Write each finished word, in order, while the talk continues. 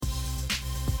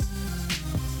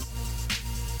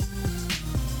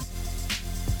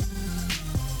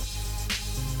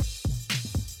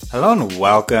Hello and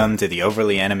welcome to the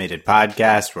Overly Animated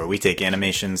Podcast, where we take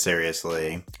animation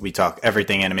seriously. We talk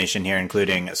everything animation here,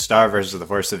 including Star vs. the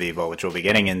Force of Evil, which we'll be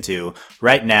getting into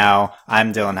right now.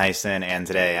 I'm Dylan Heisen, and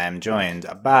today I'm joined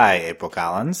by April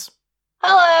Collins.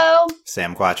 Hello.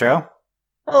 Sam Quattro.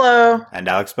 Hello. And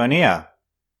Alex Bonilla.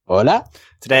 Hola.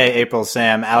 Today, April,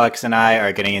 Sam, Alex, and I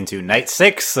are getting into Night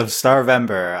 6 of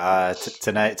Starvember.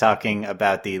 Tonight, talking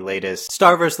about the latest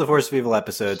Star vs. the Force of Evil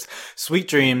episodes, Sweet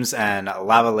Dreams and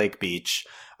Lava Lake Beach.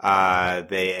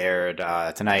 They aired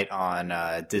tonight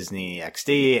on Disney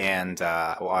XD and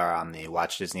are on the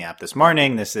Watch Disney app this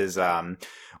morning. This is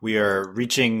we are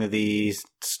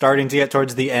starting to get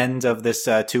towards the end of this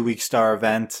 2-week Star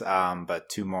event, but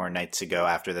 2 more nights to go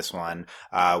after this one.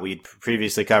 We'd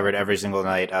previously covered every single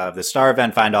night of the Star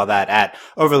event. Find all that at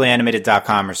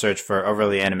overlyanimated.com or search for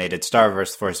Overly Animated Star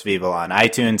vs. Force of Evil on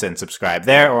iTunes and subscribe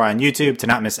there or on YouTube to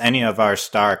not miss any of our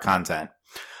Star content.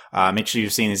 Make sure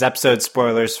you've seen these episodes,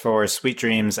 spoilers for Sweet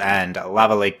Dreams and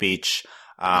Lava Lake Beach.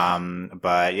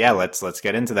 But yeah, let's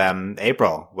get into them.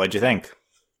 April, what'd you think?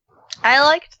 I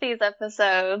liked these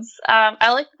episodes.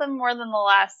 I liked them more than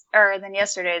than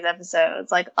yesterday's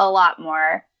episodes, like a lot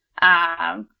more.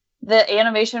 The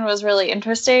animation was really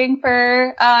interesting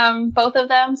for both of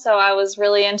them, so I was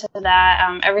really into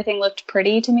that. Everything looked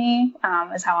pretty to me,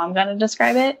 is how I'm going to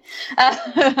describe it.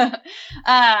 I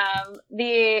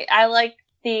like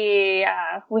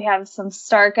we have some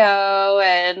Starco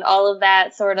and all of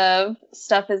that sort of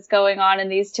stuff is going on in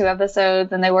these 2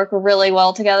 episodes, and they work really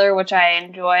well together, which I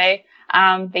enjoy.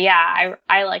 But yeah,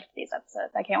 I liked these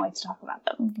episodes. I can't wait to talk about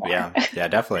them more. Yeah,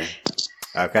 definitely.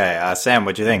 Okay, Sam,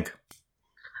 what'd you think?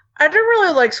 I didn't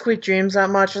really like Sweet Dreams that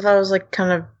much. I thought it was like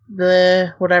kind of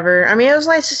the whatever. I mean, it was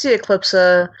nice to see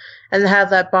Eclipsa and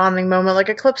have that bonding moment. Like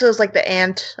Eclipsa is like the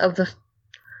aunt of the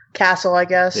castle, I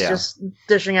guess, just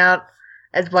dishing out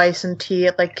advice and tea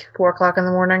at like 4:00 in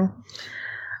the morning.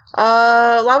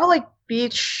 Lava Lake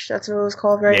Beach, that's what it was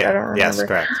called, right? Yeah, I don't remember. yes,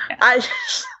 correct.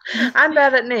 I'm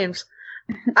bad at names.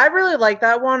 I really liked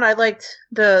that one. I liked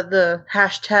the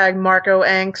hashtag Marco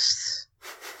Angst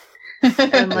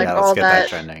and like let's all get that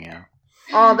trending, yeah.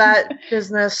 All that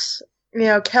business. You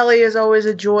know, Kelly is always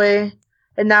a joy,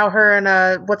 and now her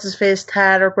and what's his face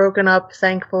Tad are broken up,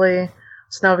 thankfully.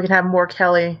 So now we can have more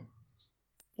Kelly.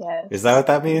 Yes. Is that what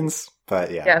that means?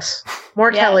 But yeah. Yes,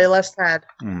 more Kelly, less Tad.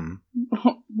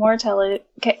 More Kelly,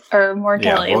 Kelly.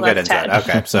 We'll get less into Tad. it.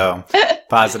 Okay, so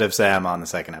positive Sam on the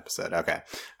second episode. Okay,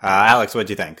 Alex, what'd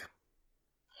you think?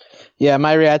 Yeah,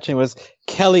 my reaction was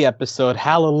Kelly episode.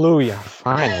 Hallelujah!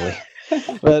 Finally.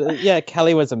 But yeah,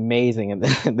 Kelly was amazing in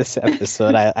this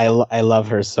episode. I love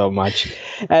her so much,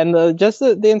 and just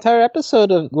the entire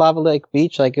episode of Lava Lake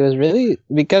Beach, like it was really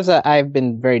because I've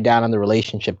been very down on the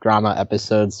relationship drama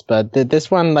episodes, but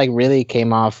this one like really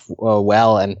came off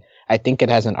well, and I think it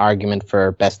has an argument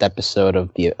for best episode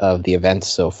of the events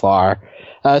so far.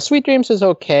 Sweet Dreams is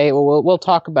okay. We'll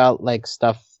talk about like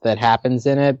stuff that happens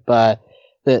in it, but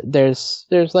there's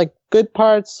like good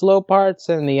parts, slow parts,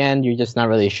 and in the end, you're just not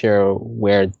really sure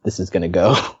where this is going to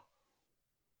go.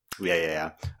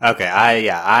 Yeah. Okay,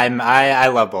 I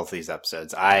love both these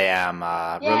episodes. I am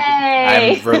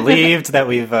I'm relieved that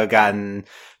we've gotten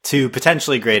 2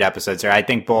 potentially great episodes here. I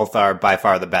think both are by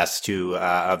far the best 2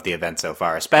 of the event so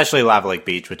far, especially Lava Lake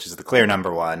Beach, which is the clear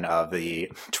number 1 of the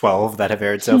 12 that have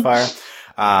aired so far.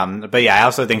 But yeah, I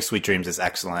also think Sweet Dreams is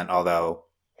excellent, although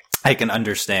I can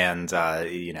understand,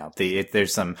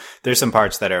 there's some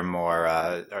parts that are more,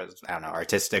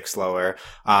 artistic, slower.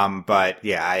 But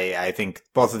yeah, I think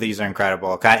both of these are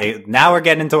incredible. Now we're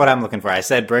getting into what I'm looking for. I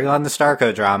said bring on the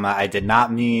Starco drama. I did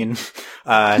not mean,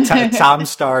 Tom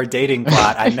Star dating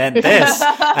plot. I meant this.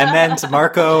 I meant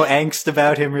Marco angst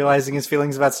about him realizing his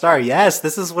feelings about Star. Yes,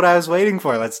 this is what I was waiting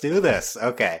for. Let's do this.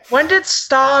 Okay. When did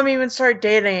Stom even start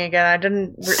dating again? I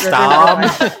didn't. Stom?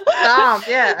 Stom,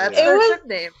 yeah, that's their ship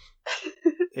name.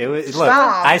 It was, look,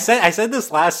 I said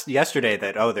this yesterday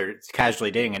that they're casually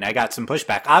dating, and I got some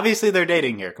pushback. Obviously, they're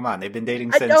dating here. Come on, they've been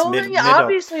dating since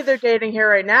obviously they're dating here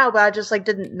right now, but I just like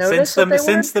didn't notice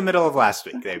since the middle of last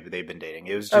week. They've been dating.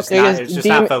 It was just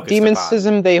not focused.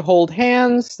 Demonsism. They hold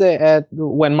hands.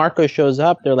 When Marco shows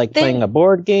up, they're like playing a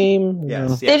board game.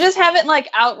 Yes. They just haven't like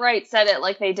outright said it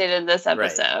like they did in this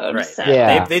episode. Right. So.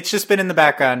 Yeah, it's just been in the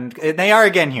background. They are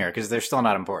again here because they're still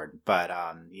not important, but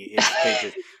they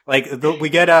just. Like we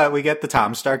get the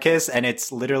Tom Star kiss, and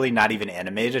it's literally not even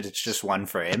animated. It's just one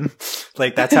frame.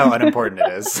 Like that's how unimportant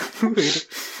it is.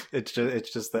 It's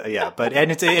just but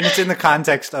it's in the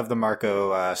context of the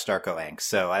Marco Starco angst.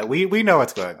 So we know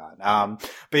what's going on.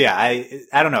 But yeah,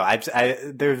 I don't know.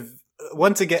 There's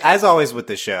once again, as always with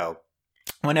the show,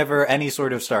 whenever any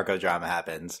sort of Starco drama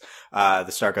happens, the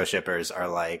Starco shippers are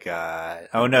like,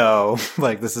 oh no,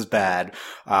 like this is bad.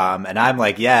 And I'm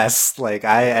like, yes, like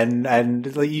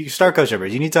like, you Starco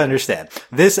shippers, you need to understand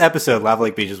this episode, Lava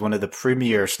Lake Beach, is one of the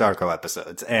premier Starco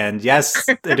episodes. And yes,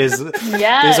 it is,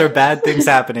 Yes. these are bad things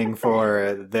happening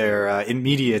for their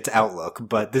immediate outlook,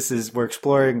 but we're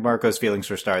exploring Marco's feelings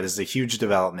for Star. This is a huge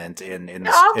development in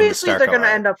the Obviously, Starco they're gonna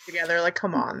arc. end up together. Like,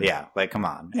 come on. Yeah, like come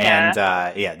on.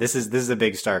 Yeah. And this is a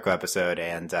big Starco episode,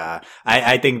 and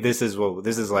I think this is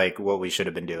like what we should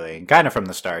have been doing kind of from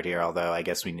the start here, although I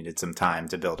guess we needed some time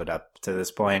to build it up to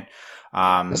this point.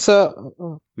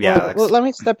 So Yeah, well, let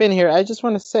me step in here. I just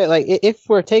want to say, like, if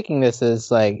we're taking this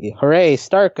as like, hooray,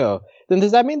 Starco, then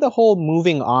does that mean the whole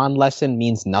moving on lesson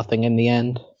means nothing in the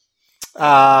end? well,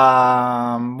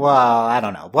 I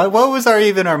don't know. What was our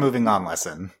moving on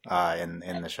lesson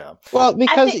in the show? Well,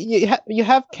 because think- you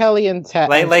have Kelly and Tad,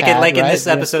 Like Tad, in right? this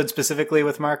episode specifically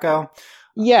with Marco.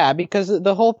 Yeah, because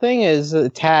the whole thing is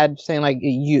Tad saying like,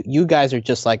 you guys are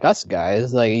just like us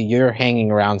guys. Like, you're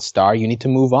hanging around Star. You need to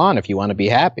move on if you want to be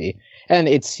happy. And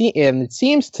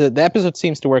the episode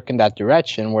seems to work in that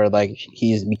direction where like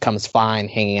he becomes fine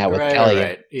hanging out with Kelly Right.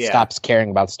 and Yeah. stops caring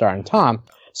about Star and Tom.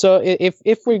 So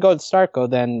if we go to Starco,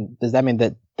 then does that mean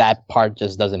that part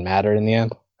just doesn't matter in the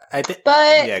end? I think.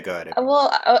 But Yeah, go ahead.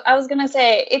 well, I was gonna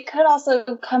say it could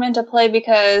also come into play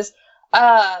because,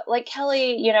 like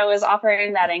Kelly, is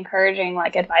offering that encouraging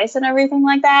like advice and everything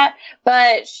like that,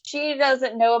 but she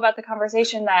doesn't know about the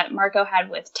conversation that Marco had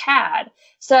with Tad,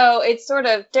 so it's sort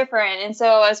of different. And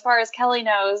so, as far as Kelly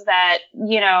knows, that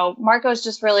Marco's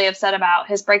just really upset about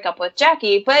his breakup with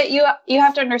Jackie, but you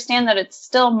have to understand that it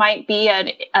still might be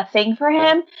a thing for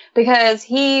him because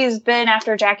he's been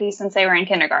after Jackie since they were in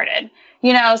kindergarten.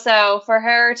 So for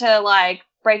her to like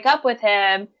break up with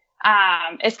him,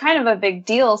 it's kind of a big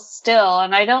deal still.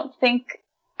 And I don't think,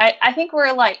 I think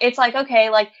we're like, it's like, okay,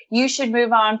 like you should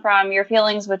move on from your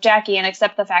feelings with Jackie and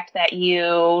accept the fact that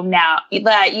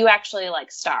that you actually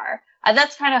like Star.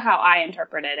 That's kind of how I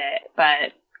interpreted it,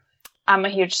 but I'm a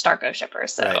huge Starco shipper,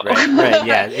 so. Right.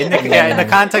 Yeah. In the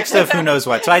context of who knows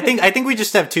what. So I think we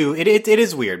just have two. It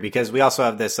is weird because we also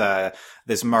have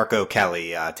this Marco Kelly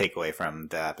takeaway from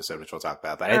the episode, which we'll talk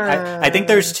about. But I think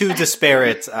there's two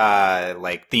disparate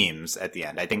like themes at the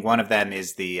end. I think one of them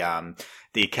is the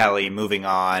Kelly moving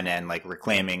on and like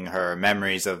reclaiming her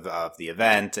memories of the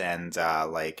event, and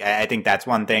like I think that's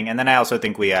one thing. And then I also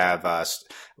think we have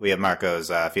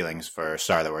Marco's feelings for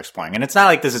Star that we're exploring. And it's not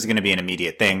like this is going to be an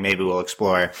immediate thing. Maybe we'll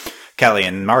explore Kelly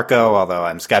and Marco, although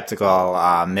I'm skeptical.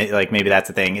 Maybe that's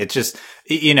the thing. It's just,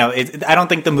 I don't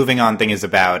think the moving on thing is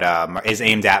about, is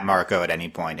aimed at Marco at any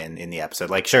point in the episode.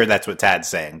 Like, sure, that's what Tad's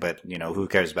saying, but, who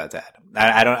cares about Tad?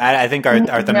 I think our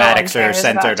thematics are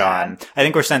centered on, I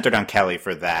think we're centered on Kelly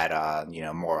for that,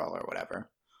 moral or whatever.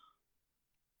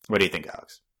 What do you think,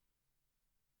 Alex?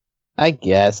 I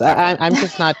guess I'm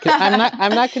just not.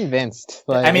 I'm not convinced.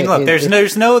 Like, I mean, look,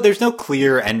 there's no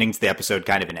clear ending to the episode,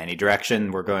 kind of in any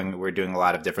direction. We're doing a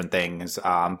lot of different things.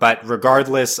 But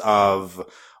regardless of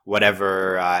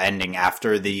whatever ending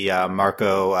after the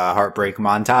Marco heartbreak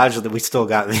montage, that we still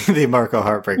got the Marco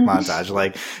heartbreak montage.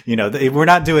 Like, we're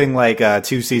not doing like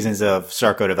 2 seasons of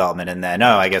Starco development and then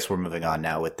I guess we're moving on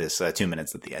now with this 2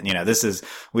 minutes at the end. This is this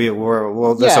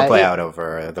will play out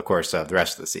over the course of the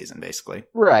rest of the season, basically.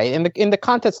 Right. In the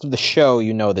context of the show,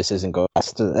 this isn't going.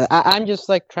 I'm just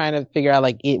like trying to figure out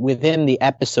like within the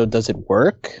episode, does it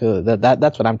work?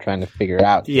 That's what I'm trying to figure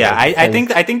out. Yeah, I think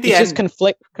the it's just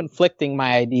conflicting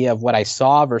my idea of what I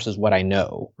saw versus what I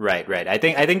know. Right. I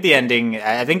think the ending.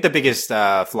 I think the biggest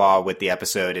flaw with the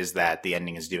episode is that the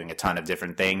ending is doing a ton of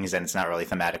different things and it's not really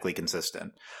thematically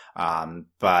consistent.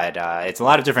 But it's a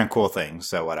lot of different cool things.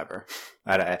 So whatever.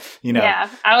 Yeah,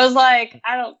 I was like,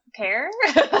 I don't care.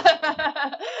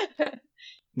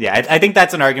 Yeah, I think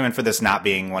that's an argument for this not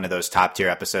being one of those top tier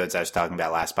episodes I was talking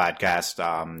about last podcast.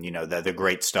 The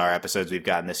great Star episodes we've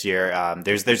gotten this year.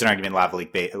 There's an argument Lava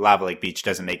Lake Beach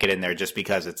doesn't make it in there just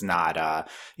because it's not,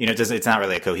 it's not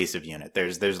really a cohesive unit.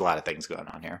 There's a lot of things going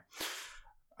on here.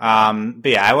 But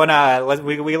yeah,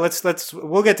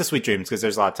 we'll get to Sweet Dreams because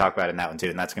there's a lot to talk about in that one too,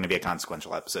 and that's going to be a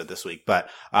consequential episode this week. But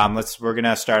we're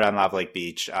gonna start on Lava Lake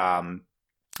Beach.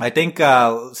 I think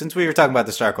since we were talking about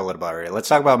the Starco a little bit already, let's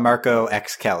talk about Marco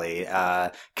X Kelly,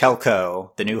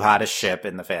 Kelco, the new hottest ship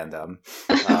in the fandom.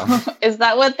 Is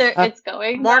that what it's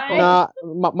going? Marco. By?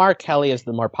 No, Mark Kelly is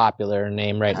the more popular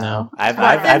name right now. I've No,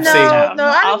 seen.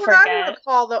 I I'll don't forget.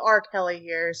 recall the R. Kelly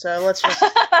here, so let's just.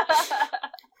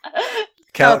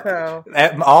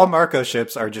 Calco. All Marco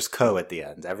ships are just Co at the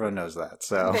end. Everyone knows that.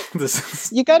 So this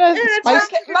is... You gotta Mark,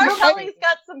 spice. Mark Kelly's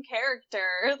got some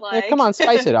character. Like, Yeah, come on,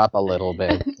 spice it up a little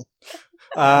bit.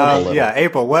 yeah,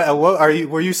 April. What are you?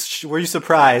 Were you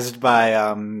surprised by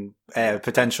a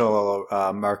potential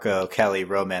Marco Kelly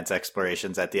romance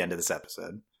explorations at the end of this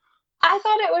episode? I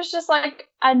thought it was just like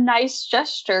a nice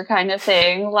gesture kind of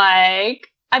thing. Like,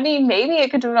 I mean, maybe it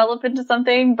could develop into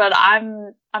something, but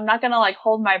I'm not gonna like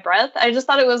hold my breath. I just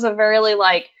thought it was a very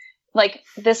like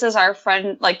this is our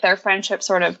friend, like their friendship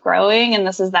sort of growing, and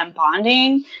this is them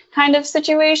bonding kind of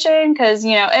situation. Because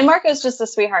and Marco's just a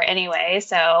sweetheart anyway,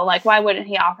 so like why wouldn't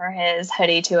he offer his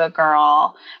hoodie to a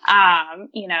girl?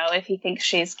 If he thinks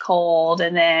she's cold,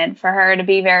 and then for her to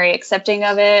be very accepting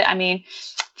of it. I mean,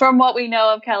 from what we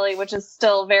know of Kelly, which is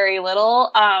still very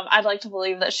little, I'd like to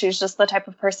believe that she's just the type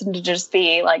of person to just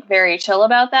be like very chill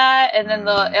about that. And then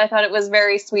I thought it was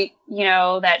very sweet,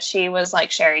 that she was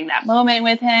like sharing that moment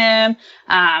with him.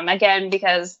 Again,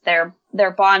 because they're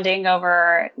bonding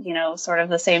over, sort of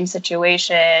the same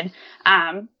situation.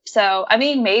 So, I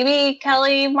mean, maybe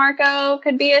Kelly Marco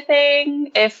could be a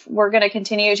thing if we're going to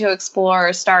continue to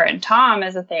explore Star and Tom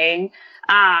as a thing.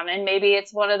 And maybe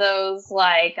it's one of those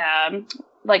like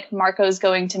Marco's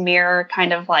going to mirror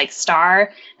kind of like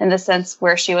Star in the sense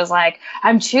where she was like,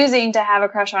 I'm choosing to have a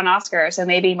crush on Oscar. So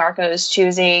maybe Marco's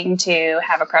choosing to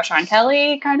have a crush on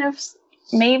Kelly, kind of,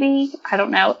 maybe. I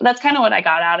don't know. That's kind of what I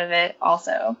got out of it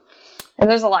also. And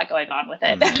there's a lot going on with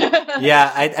it.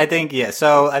 Yeah, I think,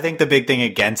 So I think the big thing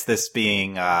against this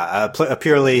being a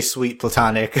purely sweet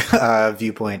platonic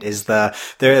viewpoint is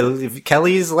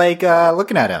Kelly's like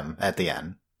looking at him at the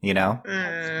end,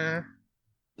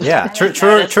 Yeah,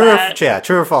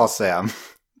 true or false, Sam?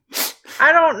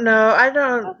 I don't know. I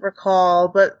don't recall,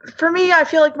 but for me, I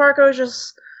feel like Marco's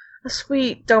just a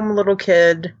sweet, dumb little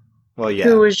kid. Well, yeah.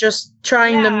 Who was just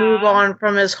trying to move on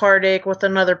from his heartache with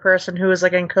another person who was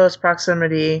like in close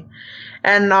proximity,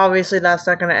 and obviously that's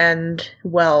not going to end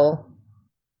well.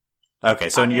 Okay,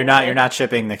 so you're not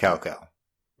shipping the Calco.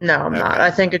 No, I'm not. I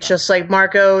think it's just like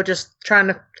Marco just trying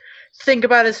to think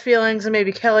about his feelings, and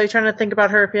maybe Kelly trying to think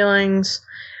about her feelings.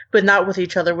 But not with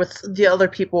each other, with the other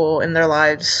people in their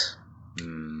lives.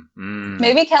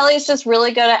 Maybe Kelly's just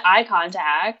really good at eye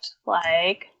contact.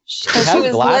 Like, she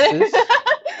was glasses.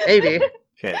 Maybe.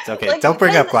 Okay, it's okay. Like, don't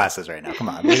bring up glasses right now. Come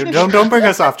on. Don't bring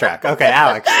us off track. Okay,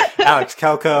 Alex,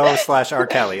 Calco / R.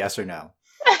 Kelly, yes or no?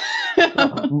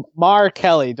 Mar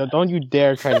Kelly, don't you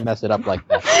dare try to mess it up like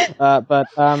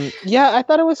that. Yeah, I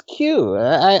thought it was cute.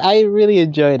 I really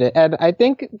enjoyed it, and I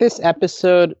think this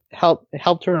episode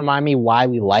helped to remind me why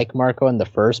we like Marco in the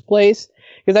first place.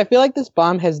 Because I feel like this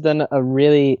bomb has done a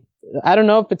really, I don't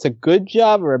know if it's a good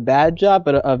job or a bad job,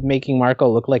 but of making Marco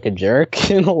look like a jerk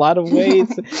in a lot of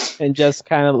ways, and just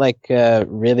kind of like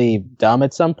really dumb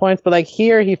at some points. But like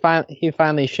here, he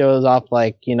finally shows off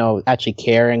like actually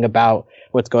caring about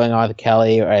what's going on with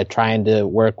Kelly, or trying to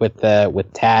work with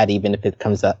Tad, even if it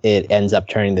ends up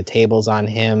turning the tables on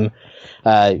him.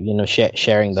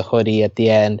 Sharing the hoodie at the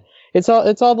end. It's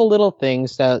all the little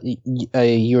things that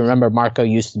you remember Marco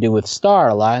used to do with Star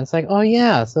a lot. And it's like, oh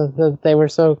yeah, so they were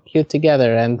so cute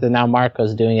together, and now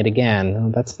Marco's doing it again.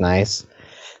 Oh, that's nice.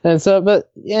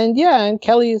 And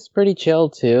Kelly is pretty chill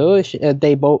too.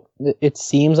 It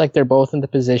seems like they're both in the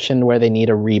position where they need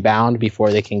a rebound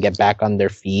before they can get back on their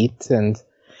feet. And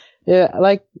yeah,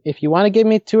 like if you want to give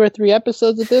me 2 or 3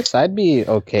 episodes of this, I'd be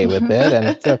okay with it.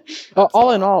 And so,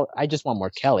 all in all, I just want more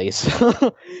Kelly.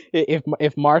 So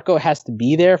if Marco has to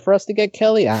be there for us to get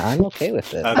Kelly, I'm okay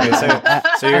with it. Okay,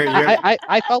 so you're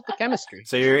I felt the chemistry.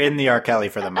 So you're in the R. Kelly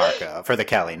for the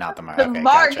Kelly, not the Marco. The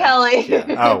Mark Kelly.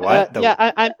 Yeah. Oh, what?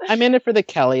 I'm in it for the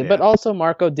Kelly, but also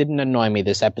Marco didn't annoy me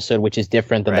this episode, which is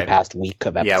different than the past week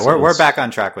of episodes. Yeah, we're back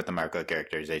on track with the Marco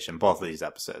characterization, both of these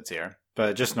episodes here,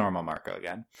 but just normal Marco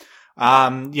again.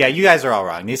 Yeah, you guys are all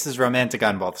wrong. This is romantic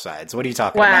on both sides. What are you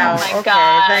talking about? Oh my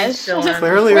gosh. Thanks, Dylan.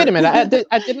 Clearly, wait a minute.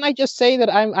 Didn't I just say that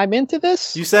I'm into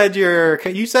this? You said you're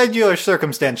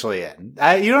circumstantially in.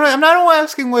 I'm not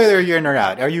asking whether you're in or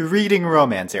out. Are you reading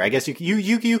romance here? I guess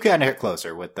you kind of hit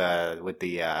closer with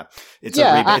the it's a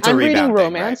rebound. I'm reading Thing,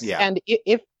 romance, right? Yeah. And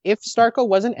if Starco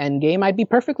wasn't Endgame, I'd be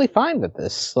perfectly fine with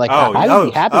this. Like, I would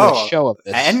be happy with a show of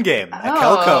this. Endgame.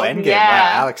 Kelco Endgame.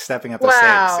 Yeah. Wow, Alex stepping up the stakes.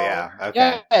 Yeah.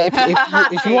 Okay. Yeah,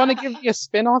 if you want to give me a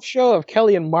spin-off show of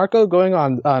Kelly and Marco going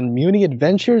on Muni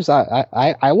adventures, I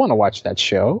want to watch that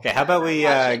show. Okay, how about we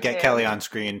get too. Kelly on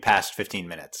screen past 15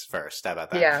 minutes first? How about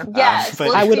that? Yeah. Yes, but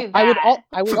let's do that.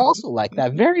 I would also like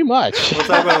that very much. We'll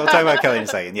talk about Kelly in a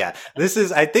second. Yeah, this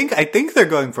is. I think they're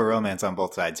going for romance on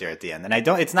both sides here at the end, and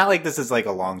it's not like this is like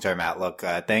a long-term outlook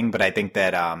thing, but I think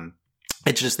that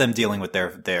It's just them dealing with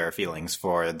their feelings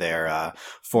for their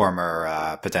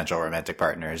former potential romantic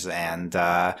partners, and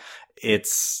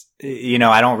it's, you know,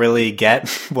 I don't really get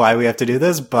why we have to do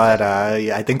this, but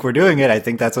I think we're doing it. I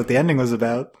think that's what the ending was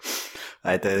about.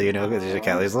 You know,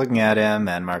 Kelly's looking at him,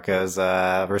 and Marco's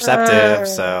receptive.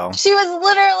 So she was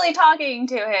literally talking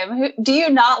to him. Do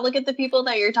you not look at the people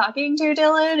that you're talking to,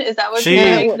 Dylan? Is that what you're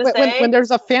trying to say? When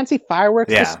there's a fancy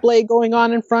fireworks display going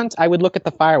on in front, I would look at the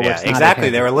fireworks. Yeah,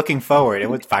 exactly. They were looking forward. It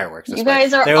was fireworks display. You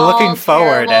guys are they were all looking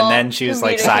forward, and then she was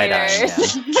like side-eyeing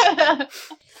him.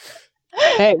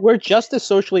 Hey, we're just as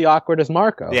socially awkward as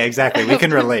Marco. Yeah, exactly. We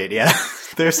can relate. Yeah.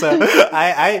 There's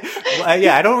I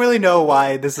don't really know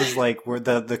why this is like we're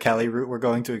the Kelly route we're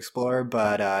going to explore,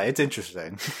 but it's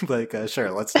interesting. Like,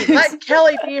 sure, let's do this. Let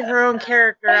Kelly be her own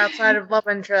character outside of love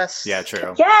interest. Yeah,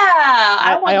 true. Yeah,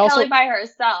 I want Kelly by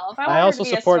herself. I want her also to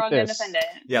be a support strong, this. independent.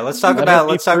 Yeah, let's talk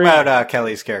about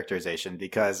Kelly's characterization,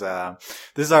 because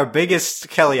this is our biggest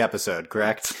Kelly episode,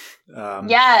 correct?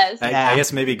 Yes. I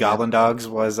guess maybe Goblin Dogs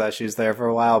was she was there for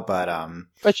a while,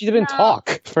 but she didn't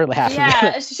talk for half.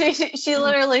 Yeah, she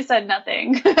literally said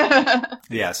nothing.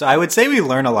 Yeah, so I would say we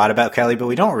learn a lot about Kelly, but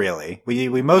we don't really.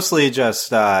 We mostly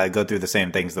just go through the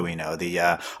same things that we know.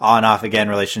 The on off again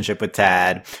relationship with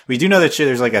Tad. We do know that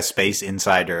there's like a space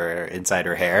inside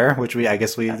her hair, which I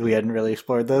guess we hadn't really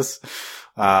explored this.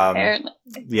 Yeah,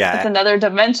 it's another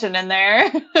dimension in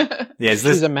there. Yeah,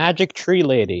 she's a magic tree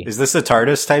lady. Is this a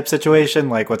TARDIS type situation?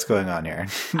 Like, what's going on here?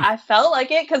 I felt like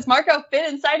it because Marco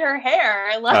fit inside her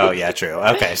hair. Like, oh yeah, true.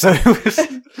 Okay, so it was,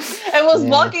 and was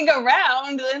walking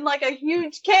around in like a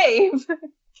huge cave.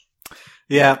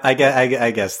 Yeah, I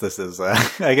guess this is,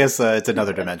 it's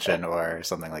another dimension or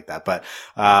something like that. But,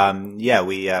 yeah,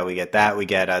 we get that. We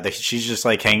get, she's just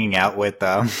like hanging out with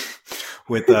Tom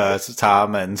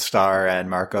and Star and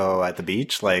Marco at the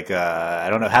beach. Like, I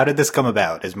don't know. How did this come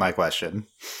about is my question.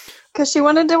 Because she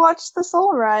wanted to watch the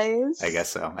sun rise. I guess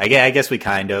so. I guess we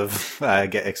kind of,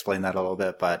 explain that a little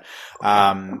bit, but,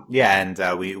 yeah, and,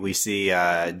 we see,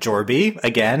 Jorby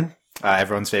again,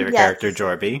 everyone's favorite character,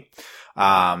 Jorby.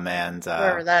 And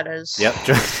wherever that is. Yep.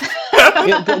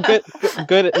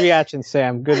 good reaction,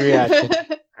 Sam. Good reaction.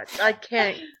 I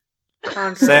can't.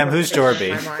 Sam, who's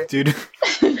Jorby? Dude,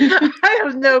 I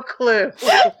have no clue.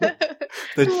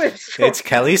 It's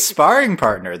Kelly's sparring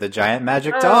partner, the giant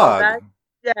magic dog.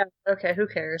 Yeah. Okay. Who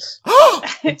cares?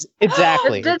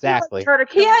 Exactly. He had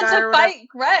to fight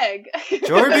Greg.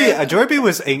 Jorby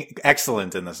was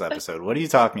excellent in this episode. What are you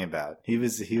talking about? He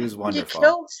was wonderful. He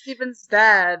killed Steven's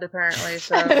dad, apparently.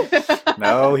 So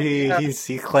no,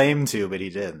 he claimed to, but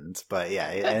he didn't. But yeah,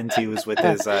 and he was with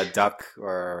his duck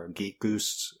or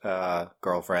goose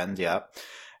girlfriend. Yeah,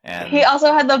 and he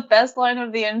also had the best line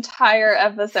of the entire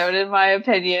episode, in my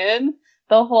opinion.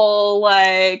 The whole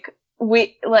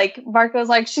Marco's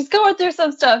like, she's going through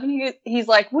some stuff, and he's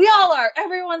like, we all are.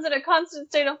 Everyone's in a constant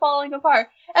state of falling apart.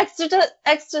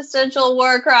 Existential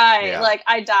war cry. Yeah. Like,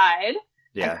 I died.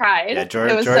 Yeah. I cried. Yeah,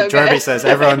 Jorby says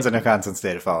everyone's in a constant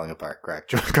state of falling apart.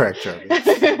 Correct,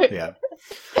 Jorby. Yeah.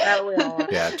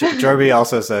 Yeah, Jorby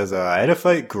also says, I had to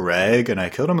fight Greg, and I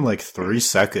killed him in like 3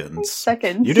 seconds.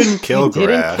 You didn't kill Greg.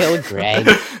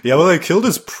 Yeah, well, I killed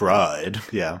his pride.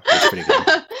 Yeah, that's pretty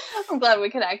good. I'm glad we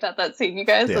could act out that scene, you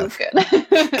guys. Yeah. That was good.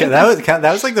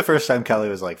 that was like the first time Kelly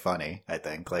was like funny, I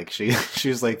think. Like she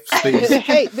was like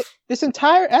hey, this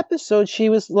entire episode she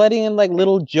was letting in like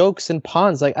little jokes and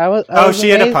puns. Like she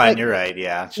had a pun, like, you're right,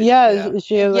 yeah. She had like,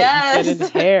 yes. Get in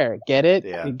hair. Get it?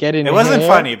 Yeah. Get in It wasn't hair.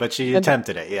 funny, but she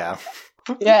attempted it, yeah.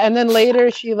 Yeah, and then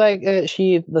later she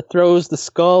throws the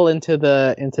skull into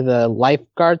the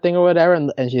lifeguard thing or whatever,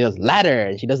 and she does ladder,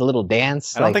 and she does a little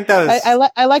dance. I don't think that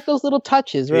was. I like those little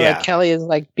touches where like Kelly is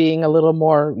like being a little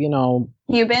more, Human.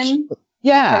 person.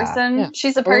 Yeah.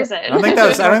 She's a person. I don't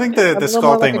think the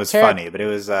skull thing was funny, but it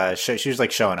was she was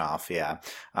like showing off. Yeah.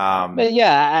 But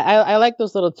yeah, I like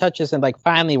those little touches, and like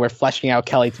finally we're fleshing out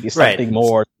Kelly to be something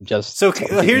more than just. Here's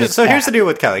the deal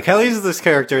with Kelly. Kelly's this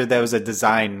character that was a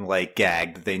design like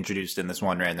gag that they introduced in this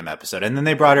one random episode, and then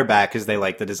they brought her back because they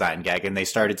liked the design gag, and they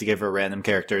started to give her random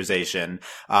characterization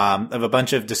of a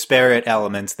bunch of disparate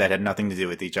elements that had nothing to do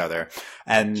with each other.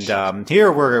 And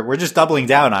here we're just doubling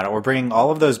down on it. We're bringing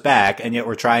all of those back, and yet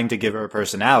we're trying to give her a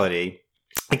personality.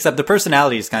 Except the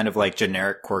personality is kind of like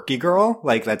generic quirky girl.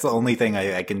 Like that's the only thing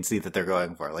I can see that they're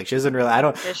going for. Like she doesn't really.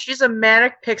 Yeah, she's a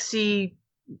manic pixie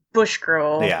bush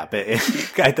girl. Yeah, but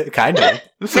kind of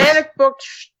manic book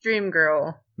dream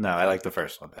girl. No, I like the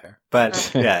first one better.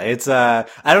 But yeah, it's I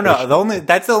don't know.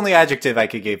 That's the only adjective I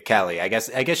could give Kelly. I guess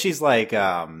she's like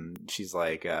she's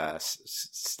like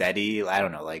steady. I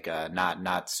don't know, like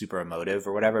not super emotive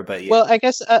or whatever. But yeah, Well, I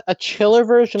guess a chiller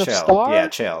version chill. of Star. Yeah,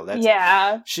 chill. That's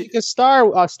Yeah. Because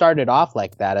Star started off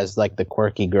like that as like the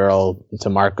quirky girl to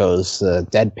Marco's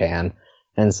deadpan,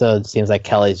 and so it seems like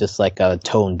Kelly's just like a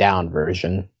toned down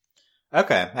version.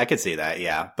 okay. I could see that.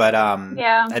 Yeah, but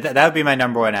Yeah. that would be my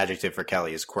number one adjective for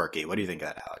Kelly is quirky. What do you think of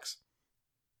that, Alex?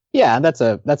 Yeah, that's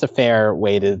a fair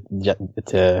way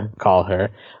to call her,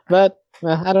 but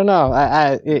I don't know.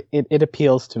 It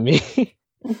appeals to me.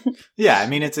 Yeah, I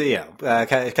mean, it's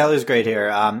Kelly's great here.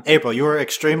 April, you were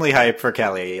extremely hyped for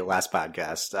Kelly last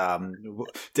podcast.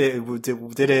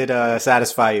 Did it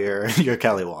satisfy your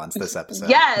Kelly wants this episode?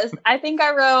 Yes, I think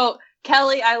I wrote,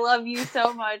 Kelly, I love you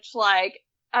so much. Like,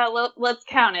 let's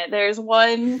count it. There's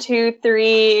 1, 2,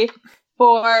 3,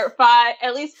 4, 5,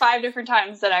 at least 5 different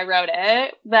times that I wrote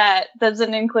it. That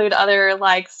doesn't include other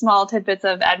like small tidbits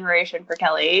of admiration for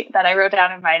Kelly that I wrote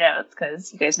down in my notes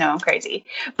because you guys know I'm crazy.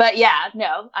 But yeah,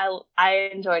 no, I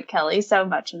enjoyed Kelly so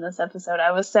much in this episode.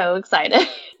 I was so excited.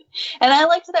 And I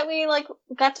liked that we like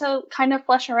got to kind of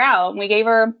flesh her out. We gave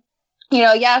her,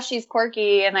 yeah, she's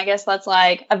quirky, and I guess that's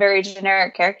like a very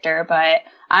generic character, but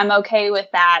I'm okay with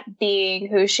that being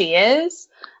who she is.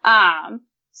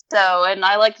 So, and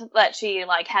I liked that she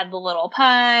like had the little pun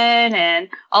and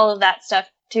all of that stuff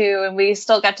too. And we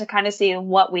still got to kind of see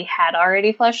what we had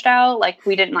already fleshed out. Like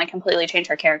we didn't like completely change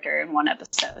her character in one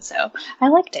episode. So I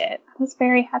liked it. I was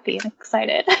very happy and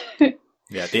excited.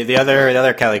 Yeah. The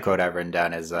other Kelly quote I've written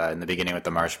down is in the beginning with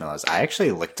the marshmallows. I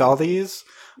actually licked all these.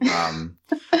 I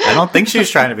don't think she was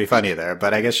trying to be funny there,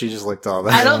 but I guess she just licked all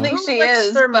them. I don't think she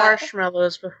is. Their but...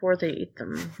 marshmallows before they eat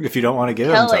them. If you don't want to give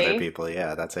them to Kelly. other people,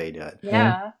 yeah, that's how you do it.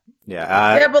 Yeah.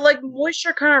 Yeah. Yeah, but like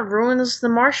moisture kind of ruins the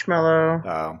marshmallow.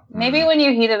 Oh, Maybe when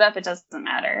you heat it up, it doesn't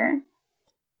matter.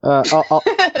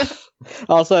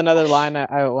 Also, another line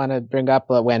I want to bring up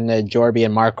when Jorby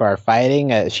and Marco are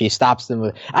fighting, she stops them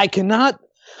with, I cannot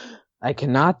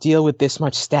deal with this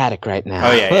much static right now.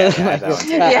 Oh, yeah, that one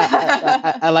too.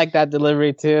 I like that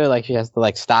delivery too. Like she has to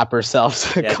like stop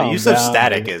herself. To Yeah, the calm use of down.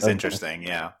 static is interesting.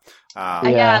 Yeah.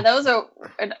 Yeah, those are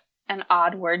an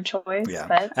odd word choice. Yeah.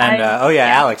 But And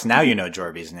Alex, now you know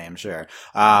Jorby's name, sure.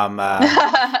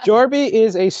 Jorby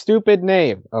is a stupid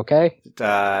name. Okay,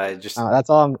 Just that's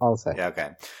all I'll say. yeah,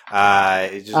 okay.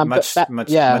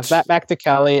 Just back to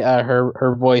Kelly.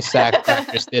 Her voice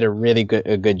actress did a really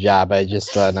good job. I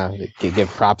just give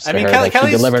props to her. Like,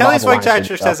 Kelly's delivered all the voice lines actress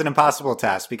herself. has an impossible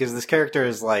task because this character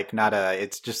is like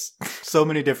it's just so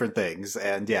many different things.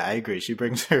 And yeah, I agree. She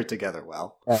brings her together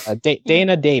well.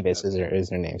 Dana Davis is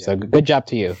her name. So good job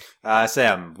to you.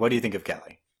 Sam, what do you think of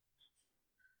Kelly?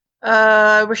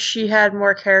 I wish she had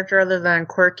more character other than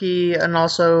quirky and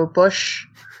also Bush.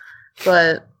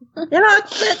 But,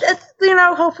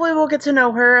 it's hopefully we'll get to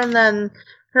know her, and then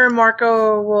her and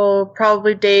Marco will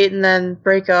probably date and then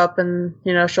break up, and,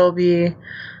 she'll be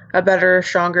a better,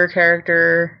 stronger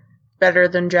character, better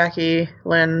than Jackie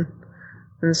Lynn.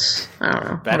 And, I don't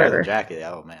know. Better whatever. than Jackie.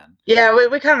 Oh, man. Yeah,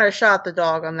 we kind of shot the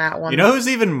dog on that one. You know who's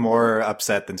even more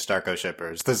upset than Starco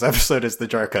shippers? This episode is the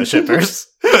Jarko shippers.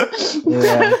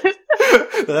 Yeah.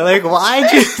 They're like, why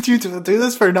did you do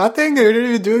this for nothing? You're not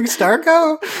even doing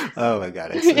Starco? Oh my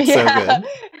god, it's so good.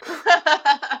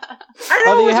 I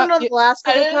know it wasn't on the last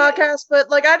couple podcasts,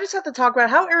 but I just have to talk about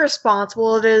how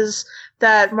irresponsible it is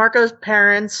that Marco's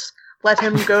parents let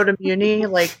him go to Muni.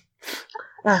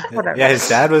 Whatever. Yeah, his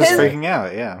dad was freaking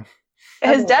out. Yeah.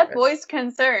 His dad voiced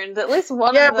concerns. At least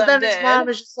one of them but then did. his mom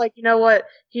is just like, you know what?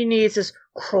 He needs his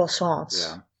croissants.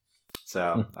 Yeah.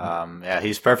 So,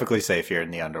 he's perfectly safe here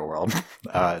in the underworld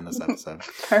in this episode.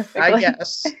 Perfectly. I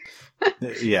guess.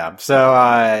 Yeah. So,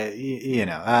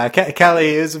 Kelly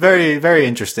is very, very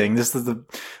interesting. This is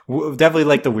definitely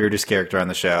like the weirdest character on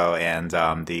the show. And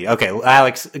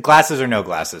Alex, glasses or no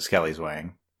glasses? Kelly's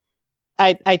wearing.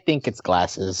 I think it's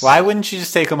glasses. Why wouldn't she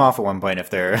just take them off at one point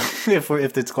if they're if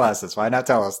it's glasses? Why not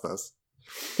tell us this?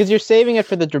 Because you're saving it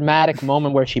for the dramatic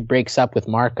moment where she breaks up with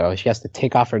Marco. She has to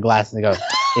take off her glasses and go.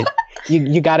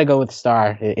 You got to go with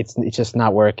Star. It's just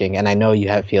not working, and I know you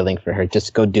have feeling for her.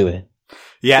 Just go do it.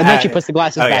 Yeah, and then she puts the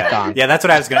glasses back on. Yeah, that's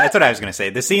what I was gonna say.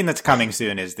 The scene that's coming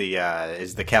soon is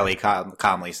the Kelly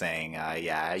calmly saying,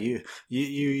 you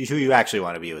who you actually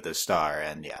want to be with is Star,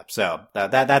 and yeah, so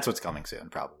that's what's coming soon,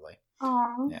 probably.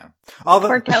 Aww. Yeah.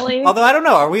 Poor Kelly. Although I don't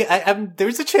know, are we?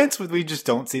 There's a chance we just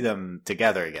don't see them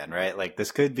together again, right? Like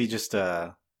this could be just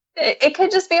a. It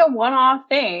could just be a one-off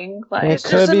thing. It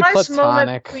could be nice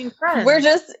platonic. between friends.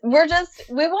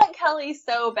 We want Kelly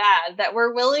so bad that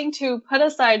we're willing to put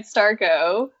aside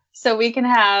Starco so we can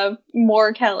have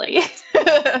more Kelly.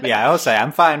 Yeah, I will say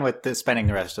I'm fine with spending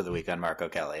the rest of the week on Marco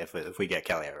Kelly if we get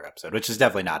Kelly every episode, which is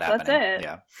definitely not happening. That's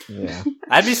it. Yeah.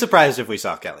 I'd be surprised if we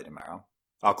saw Kelly tomorrow.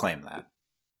 I'll claim that.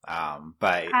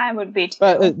 But I would be too.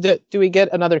 But do we get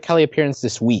another Kelly appearance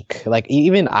this week? Like,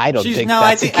 even I don't think. No,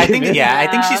 that's I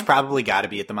think she's probably got to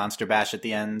be at the Monster Bash at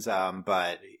the end.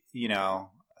 But you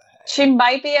know, she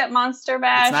might be at Monster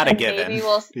Bash. It's not a given. Maybe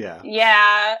we'll,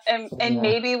 yeah, and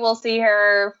maybe we'll see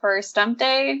her for Stump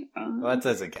Day. Well, that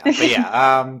doesn't count.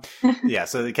 But yeah,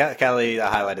 So the Kelly, the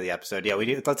highlight of the episode. Yeah,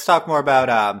 let's talk more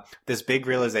about this big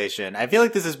realization. I feel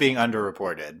like this is being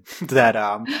underreported that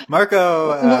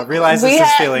Marco realizes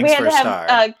his feelings for Star.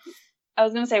 I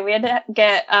was going to say, we had to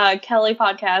get Kelly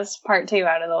podcast part 2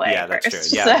 out of the way. Yeah, that's first,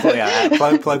 true. Yeah, so.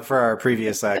 yeah. Plug for our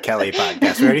previous Kelly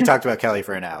podcast. We already talked about Kelly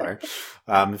for an hour.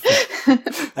 And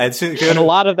a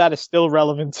lot of that is still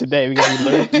relevant today because we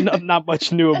learned not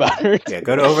much new about her. Yeah,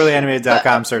 go to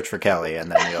overlyanimated.com, search for Kelly,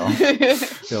 and then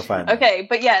you'll find her. Okay,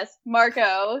 but yes,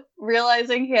 Marco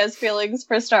realizing he has feelings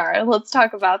for Star. Let's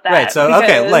talk about that. Right, so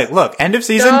look, end of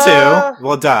season 2.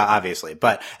 Well, obviously,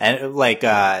 but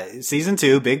season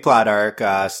 2, big plot arc,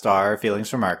 Star feelings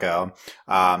for Marco,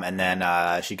 and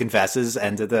then she confesses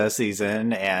end of the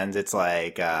season, and it's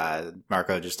like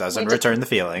Marco just doesn't return the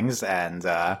feelings, and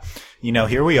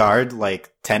here we are,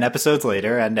 like 10 episodes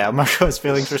later, and now Marco has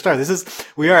feelings for Star.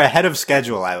 We are ahead of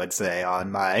schedule, I would say,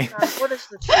 on my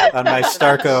on my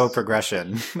Starco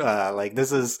progression.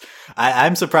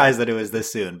 I'm surprised that it was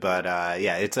this soon, but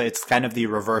it's kind of the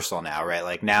reversal now, right?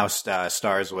 Like now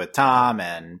Star's with Tom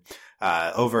and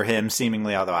over him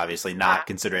seemingly, although obviously not,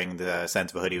 considering the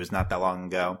Sense of a Hoodie was not that long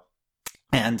ago.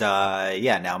 And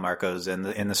now Marco's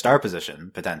in the Star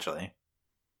position potentially.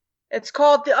 It's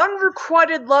called the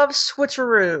unrequited love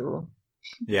switcheroo.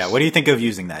 Yeah, what do you think of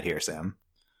using that here, Sam?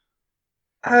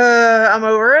 I'm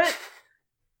over it.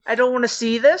 I don't want to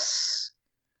see this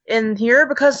in here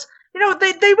because,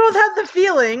 they both have the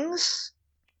feelings.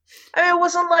 I mean, it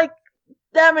wasn't like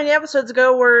that many episodes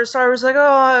ago where Star was like,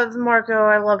 oh, Marco,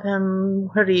 I love him,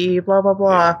 Hoodie, blah, blah,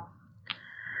 blah.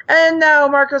 Yeah. And now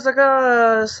Marco's like,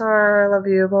 oh, Star, I love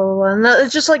you, blah, blah, blah. And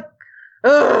it's just like,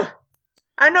 ugh.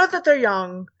 I know that they're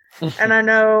young. And I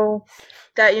know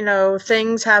that,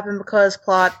 things happen because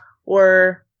plot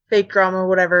or fake drama or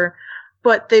whatever,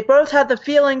 but they both had the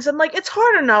feelings, and, it's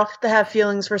hard enough to have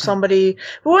feelings for somebody,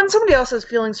 but when somebody else has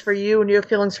feelings for you and you have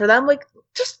feelings for them,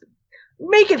 just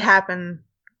make it happen.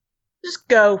 Just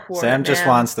go for it, Sam just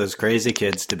wants those crazy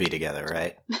kids to be together,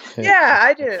 right? Yeah,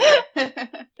 I do.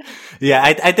 Yeah,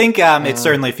 I think it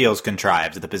certainly feels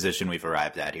contrived, the position we've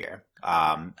arrived at here.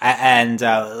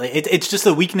 It's just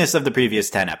the weakness of the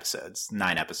previous 9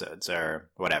 episodes, or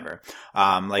whatever.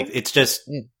 It's just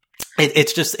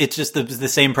the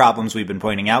same problems we've been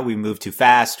pointing out. We moved too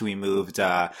fast. We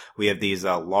have these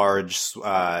large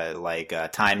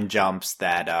time jumps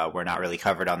that were not really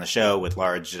covered on the show, with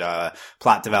large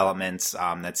plot developments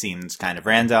that seems kind of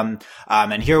random.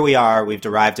 And here we are. We've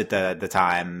arrived at the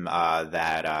time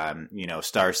that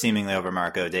Star seemingly over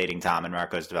Marco dating Tom, and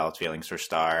Marco's developed feelings for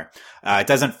Star. It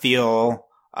doesn't feel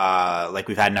like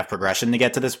we've had enough progression to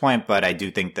get to this point, but I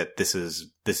do think that this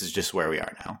is just where we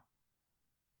are now.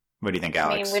 What do you think,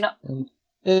 Alex? I mean,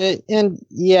 we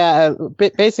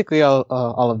don't... basically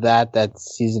all of that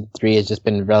season 3 has just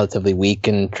been relatively weak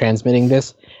in transmitting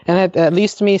this. And at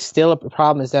least to me, still a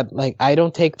problem is that, I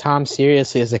don't take Tom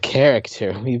seriously as a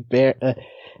character.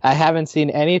 I haven't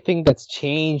seen anything that's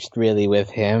changed really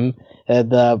with him.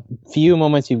 The few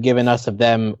moments you've given us of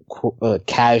them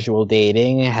casual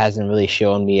dating hasn't really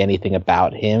shown me anything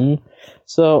about him.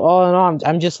 So all in all,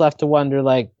 I'm just left to wonder,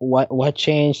 what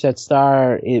changed that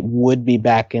Star it would be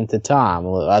back into Tom,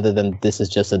 other than this is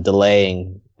just a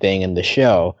delaying thing in the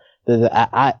show.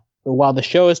 While the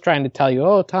show is trying to tell you,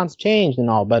 oh, Tom's changed and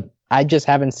all, but I just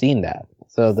haven't seen that.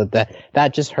 So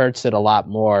that just hurts it a lot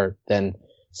more than,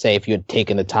 say, if you had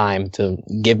taken the time to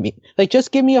give me,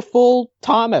 just give me a full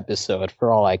Tom episode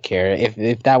for all I care,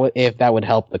 if that would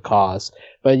help the cause.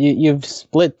 But you've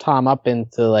split Tom up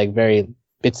into very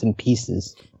bits and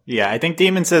pieces. Yeah, I think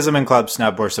Demonsism and Club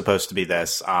Snub were supposed to be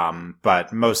this,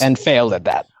 but most... And failed at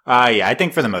that. Yeah, I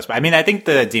think for the most part. I mean, I think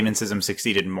the Demonsism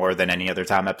succeeded more than any other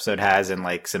Tom episode has in,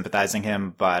 sympathizing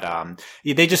him, but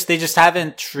they just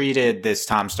haven't treated this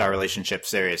Tom-Star relationship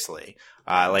seriously.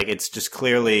 It's just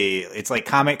clearly... It's,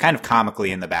 kind of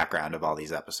comically in the background of all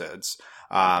these episodes.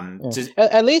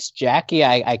 At least Jackie,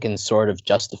 I can sort of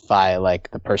justify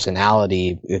like the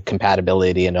personality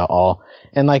compatibility and all.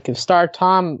 And like if Star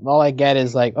Tom, all I get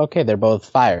is like, okay, they're both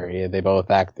fiery, they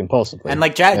both act impulsively. And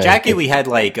like Jackie, we had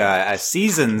like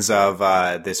seasons of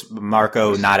this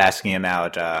Marco not asking him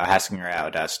out, asking her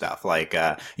out stuff. Like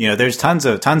there's tons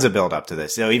of build up to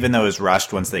this. So even though it was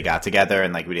rushed once they got together,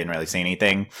 and like we didn't really see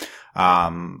anything.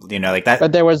 Like that.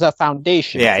 But there was a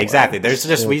foundation. Yeah, exactly.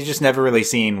 There's we just never really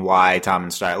seen why Tom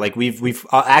and Star, like we've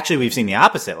seen the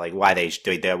opposite, like why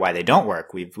they don't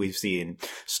work. We've seen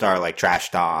Star like trash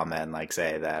Tom and like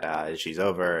say that, she's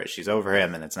over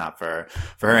him and it's not for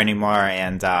her anymore.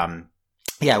 And,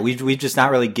 we've just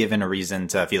not really given a reason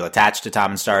to feel attached to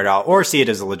Tom and Star at all, or see it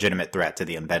as a legitimate threat to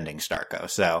the impending Starco.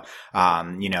 So,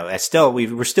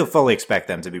 we still fully expect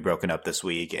them to be broken up this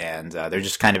week, and they're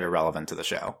just kind of irrelevant to the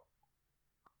show.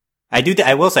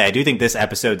 I will say, I do think this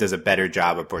episode does a better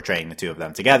job of portraying the two of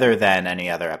them together than any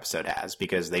other episode has,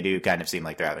 because they do kind of seem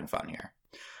like they're having fun here.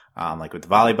 Like with the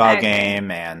volleyball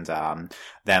game and,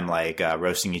 them like,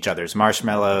 roasting each other's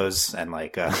marshmallows and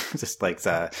like, just like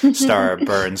Star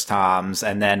burns Tom's.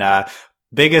 And then,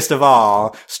 biggest of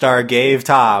all, Star gave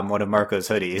Tom one of Marco's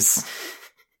hoodies.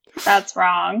 That's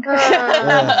wrong.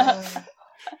 The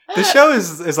show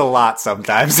is a lot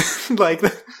sometimes. Like,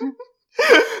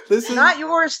 this is not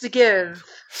yours to give,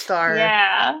 Star.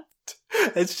 Yeah.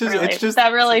 It's just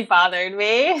that really bothered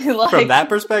me. Like, from that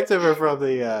perspective, or from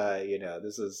the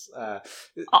this is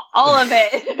all of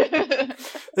it.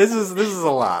 This is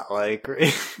a lot. Like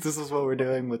this is what we're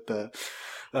doing with the.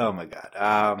 Oh my god!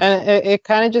 And it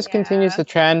kind of just continues the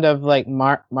trend of like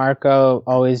Marco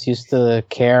always used to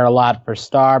care a lot for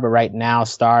Star, but right now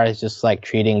Star is just like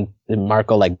treating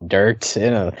Marco like dirt.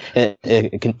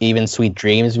 It can, even Sweet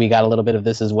Dreams, we got a little bit of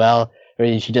this as well.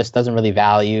 She just doesn't really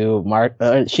value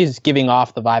she's giving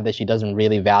off the vibe that she doesn't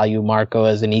really value Marco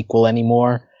as an equal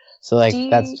anymore. So like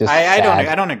that's just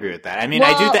I don't agree with that. I mean,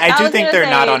 I do think they're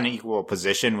not on an equal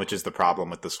position, which is the problem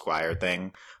with the Squire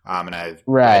thing. And I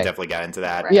definitely got into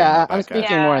that. Right. Yeah, I'm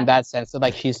speaking more in that sense. So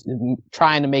like she's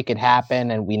trying to make it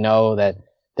happen, and we know that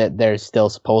they're still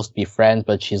supposed to be friends,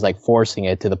 but she's like forcing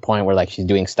it to the point where like she's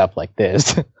doing stuff like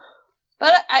this.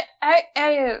 But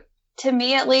I to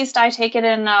me at least, I take it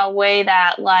in a way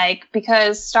that like,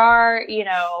 because Star,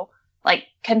 like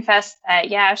confessed that,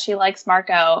 yeah, she likes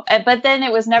Marco, but then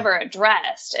it was never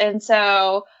addressed. And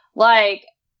so like,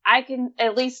 I can,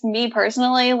 at least me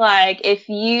personally, like if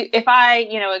I,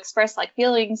 express like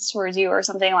feelings towards you or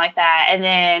something like that, and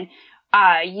then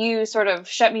you sort of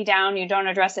shut me down, you don't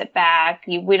address it back,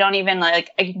 we don't even like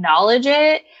acknowledge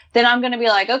it, then I'm going to be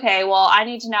like, okay, well, I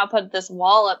need to now put this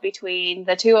wall up between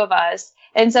the two of us.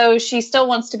 And so she still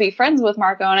wants to be friends with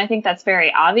Marco, and I think that's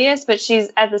very obvious, but she's,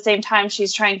 at the same time,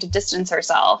 she's trying to distance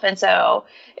herself. And so,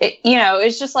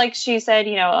 it's just like she said,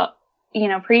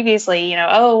 previously,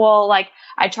 oh, well, like,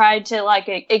 I tried to, like,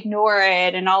 ignore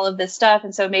it and all of this stuff.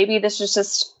 And so maybe this is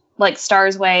just, like,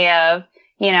 Star's way of,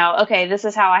 okay, this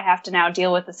is how I have to now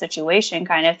deal with the situation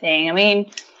kind of thing. I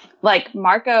mean, like,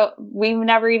 Marco, we've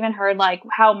never even heard, like,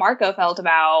 how Marco felt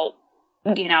about,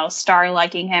 Star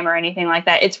liking him or anything like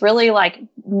that. It's really like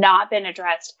not been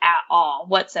addressed at all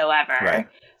whatsoever. Right.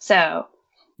 So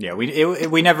yeah,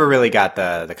 we never really got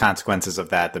the consequences of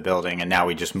that, the building, and now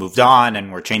we just moved on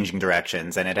and we're changing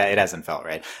directions, and it hasn't felt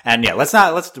right. And yeah,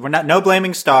 we're not no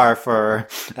blaming Star for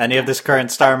any of this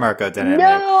current Star Marco dynamic.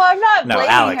 No, I'm not. No,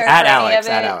 blaming Alex, her at for Alex, any of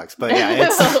at it. Alex. But yeah,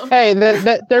 it's hey,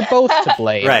 they're both to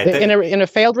blame. Right. In a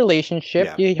failed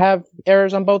relationship, you have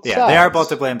errors on both sides. Yeah, they are both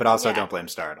to blame, but also don't blame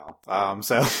Star at all.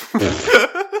 So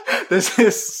this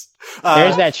is.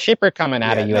 There's that shipper coming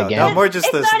out of you again. No, more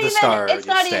just the Star. It's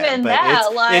not stand, even but that.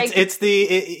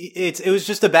 It was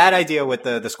just a bad idea with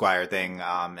the Squire thing.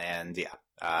 And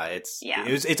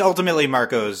it's ultimately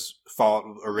Marco's fault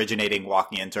originating,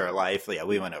 walking into her life. Yeah,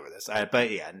 we went over this.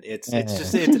 But yeah,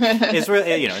 it's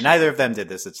really, neither of them did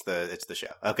this. It's the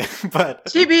show. Okay, but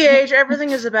TBH,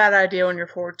 everything is a bad idea when you're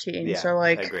 14. Yeah, so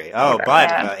like, I agree. Oh,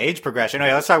 but age progression. Oh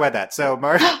yeah, let's talk about that. So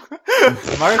Mark.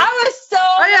 I was so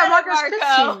Marco's 15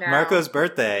 now. Marco's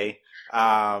birthday.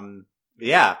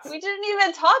 Yeah. We didn't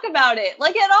even talk about it,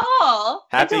 like, at all.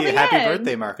 Happy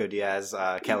birthday, Marco Diaz,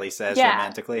 Kelly says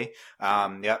romantically.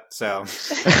 Yep, so.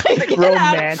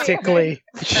 Romantically.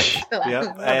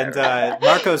 Yep, and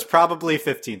Marco's probably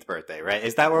 15th birthday, right?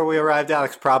 Is that where we arrived,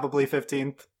 Alex? Probably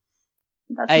 15th?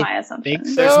 That's my assumption.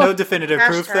 So. There's no definitive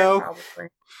proof, though? Probably.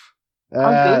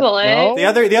 I'll Google it. No? The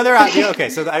other idea, okay,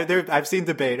 so I've seen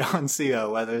debate on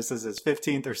CO whether this is his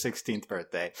 15th or 16th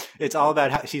birthday. It's all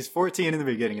about how she's 14 in the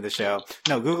beginning of the show.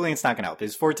 No, Googling it's not going to help.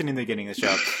 He's 14 in the beginning of the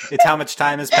show. It's how much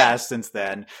time has passed since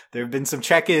then. There have been some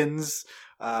check-ins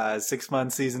 6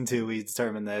 months season 2 we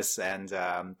determined this, and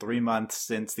 3 months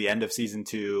since the end of season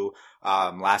 2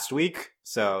 last week,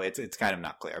 so it's kind of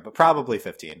not clear, but probably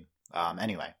 15.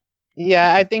 Anyway.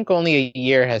 Yeah, I think only a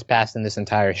year has passed in this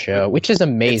entire show, which is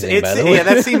amazing. By the way. Yeah,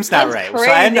 that seems not right. Crazy.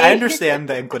 So I understand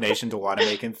the inclination to want to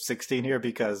make him 16 here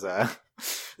because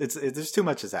there's too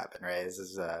much has happened, right? This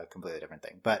is a completely different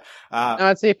thing. But no,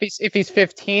 I'd say if he's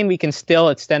 15, we can still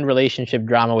extend relationship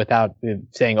drama without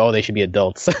saying, oh, they should be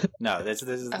adults. no,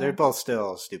 they're both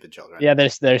still stupid children. Yeah,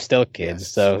 they're still kids,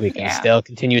 Yes. So we can still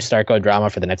continue Starco drama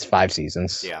for the next 5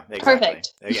 seasons. Yeah, exactly.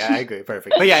 Perfect. Yeah, I agree.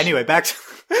 Perfect. But yeah, anyway, back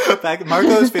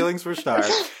Marco's feelings for Star,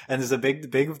 and there's a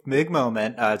big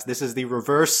moment. This is the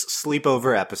reverse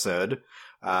sleepover episode.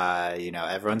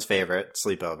 Everyone's favorite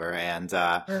sleepover, and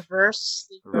Reverse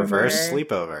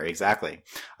sleepover, exactly.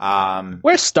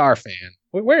 Where's Star fan?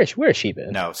 Where is she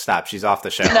been? No, stop. She's off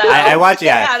the show. No, I watched. get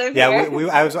Yeah, out of yeah. here.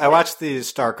 I watched the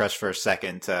Star Crush for a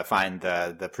second to find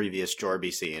the previous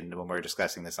Jorby scene when we were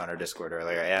discussing this on our Discord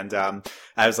earlier, and I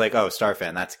was like, "Oh, Star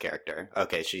fan, that's a character.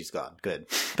 Okay, she's gone. Good."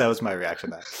 That was my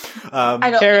reaction to that.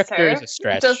 I don't Character miss her. is a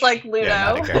stretch. Just like Ludo.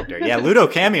 Yeah, not a character. Yeah, Ludo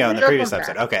cameo in the Ludo previous comes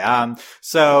episode. back. Okay.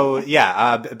 So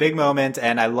yeah, big moment,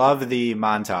 and I love the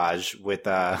montage with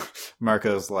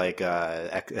Marco's like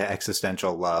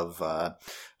existential love.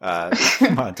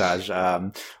 Montage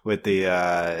with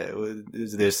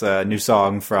this new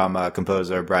song from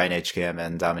composer Brian H. Kim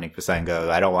and Dominique Pasengo,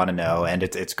 I Don't Want to Know, and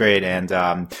it's great, and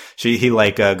he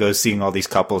goes seeing all these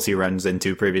couples he runs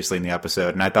into previously in the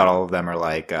episode, and I thought all of them are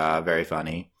like very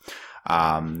funny.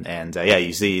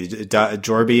 You see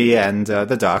Jorby and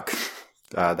the duck,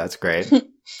 that's great.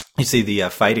 You see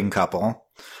the fighting couple.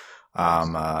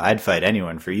 I'd fight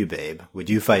anyone for you, babe.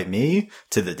 Would you fight me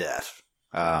to the death?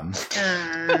 I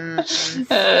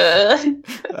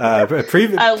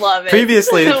love it.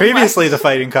 Previously, So the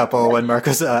fighting couple when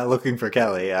Marco's looking for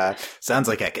Kelly. Sounds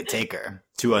like I could take her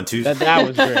 2 on 2. That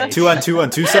was great. 2 on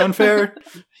 2 sound fair.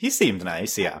 He seemed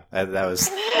nice. Yeah, that was.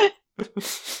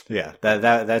 Yeah,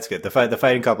 that's good. The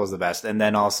fighting couple is the best, and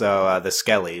then also the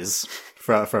Skellies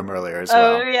from earlier as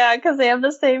well. Oh yeah, because they have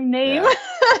the same name.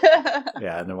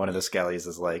 Yeah, and then one of the Skellies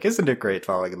is like, "Isn't it great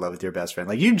falling in love with your best friend?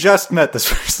 Like, you just met this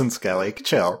person, Skelly.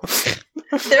 Chill."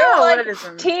 They're No, like it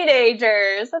isn't.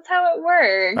 teenagers. That's how it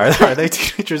works. Are they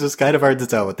teenagers? It's kind of hard to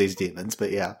tell with these demons,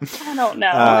 but yeah. I don't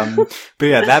know. But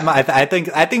yeah, I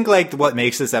think like what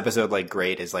makes this episode like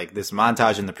great is like this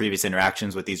montage and the previous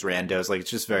interactions with these randos. Like,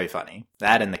 it's just very funny.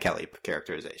 That and the Kelly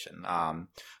characterization.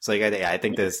 So like, I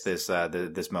think this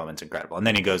moment's incredible. And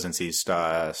then he goes and sees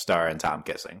Star and Tom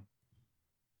kissing.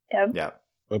 Yep. Yeah.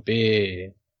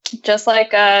 Whoopee. Just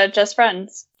like Just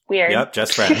Friends. Weird. Yep.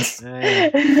 Just friends. Yeah,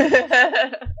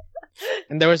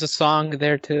 And there was a song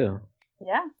there too.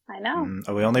 I know.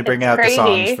 We only bring It's out crazy. the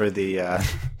songs for the,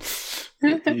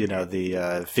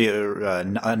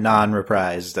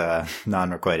 non-reprised,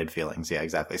 non-requited feelings. Yeah,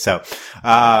 exactly. So,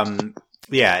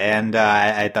 yeah, and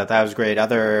I thought that was great.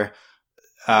 Other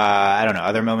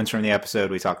moments from the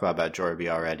episode we talked about Jorby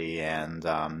already, and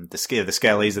the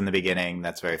Skellies in the beginning.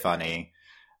 That's very funny.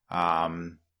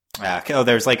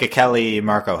 There's like a Kelly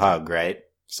Marco hug, right?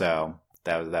 So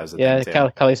that was a thing too.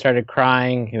 Kelly started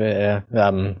crying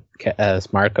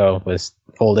as Marco was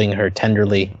holding her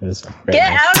tenderly. It was very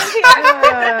Get nice. out of here!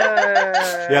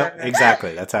 Yep,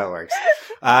 exactly. That's how it works.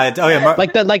 Like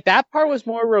that part was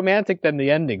more romantic than the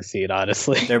ending scene,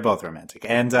 honestly. They're both romantic.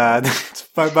 And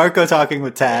Marco talking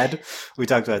with Tad. We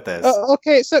talked about this.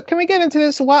 Okay, so can we get into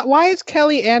this? Why is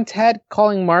Kelly and Tad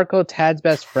calling Marco Tad's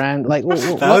best friend? Like That was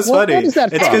funny. What is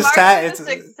that It's from? because Marco Tad. just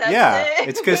accepted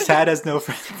It's because Tad has no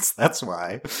friends. That's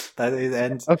why.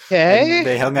 And Okay,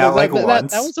 they hung out like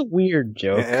once. That was a weird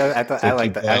joke. I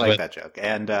like that. I like that joke.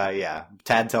 And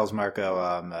Tad tells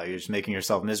Marco, "You're just making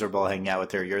yourself miserable hanging out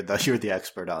with her. You're the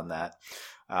expert on that."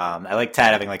 I like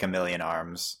Tad having like a million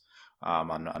arms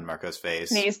on Marco's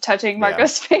face. And he's touching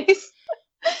Marco's face.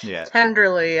 Yeah.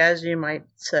 Tenderly, as you might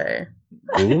say.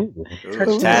 Ooh.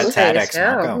 Ooh, Tad X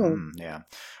Yeah. Marco. Yeah.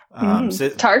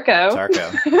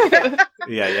 Tarko.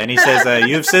 Yeah, and he says,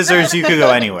 "You have scissors. You could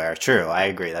go anywhere." True, I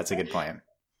agree. That's a good point.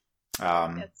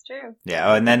 It's true.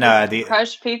 Yeah, and then the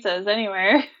Crushed pizzas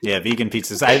anywhere. vegan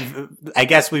pizzas. I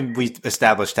guess we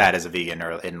established Tad as a vegan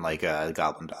or in like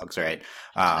Goblin Dogs, right?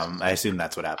 I assume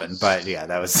that's what happened. But yeah,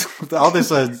 that was all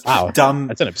this Wow, dumb.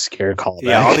 that's an obscure callback.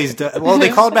 Yeah, all these. They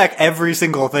called back every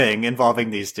single thing involving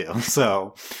these two.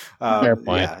 So, Fair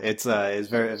point. yeah, it's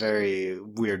very very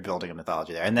weird building a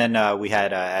mythology there. And then we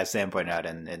had, as Sam pointed out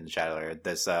in the chat earlier,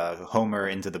 this Homer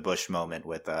into the bush moment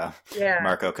with Yeah.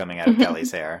 Marco coming out of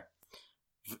Kelly's hair.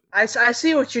 I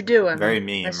see what you're doing. Very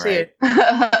meme, I see right?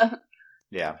 it.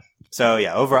 Yeah. So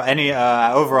yeah,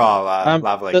 overall,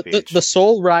 Lava Lake Beach. The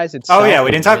Soul Rise itself. Oh yeah,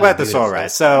 we didn't talk really about the Soul beautiful.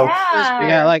 Rise. So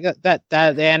Yeah, like that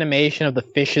the animation of the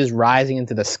fishes rising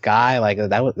into the sky, like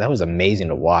that was amazing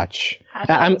to watch. I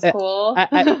thought it was cool.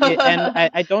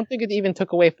 I don't think it even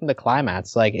took away from the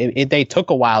climax. Like they took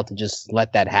a while to just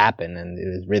let that happen, and it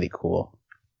was really cool.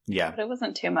 yeah, But it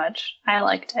wasn't too much. I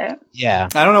liked it. Yeah.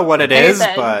 I don't know what it Like I is,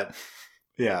 said. but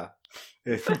yeah.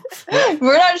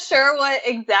 We're not sure what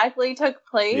exactly took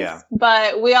place, Yeah.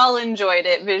 but we all enjoyed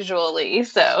it visually.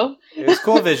 So It was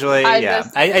cool visually. I Yeah,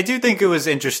 just- I do think it was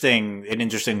an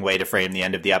interesting way to frame the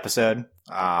end of the episode.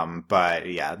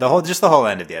 But yeah, the whole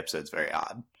end of the episode is very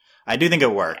odd. I do think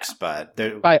it works, but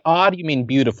By odd, you mean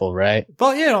beautiful, right?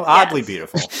 well, oddly Yes.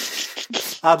 beautiful.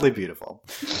 Oddly beautiful.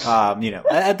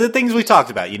 The things we talked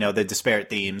about, the disparate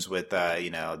themes with,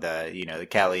 the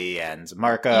Kelly and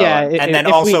Marco, Yeah, and then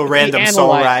if also we random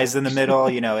Soul analyze- Rise in the middle.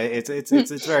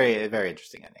 It's very, very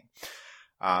interesting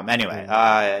ending. Anyway,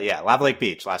 Lava Lake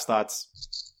Beach. Last thoughts.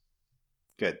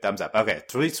 Good, thumbs up. Okay,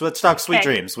 so let's talk Sweet Okay.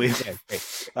 Dreams. We Yeah,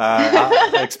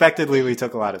 great. expectedly we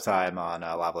took a lot of time on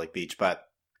Lava Lake Beach, but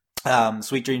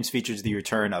Sweet Dreams features the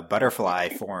return of Butterfly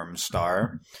form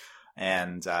Star.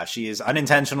 And she is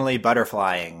unintentionally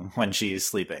butterflying when she's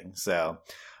sleeping. So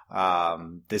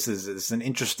this is an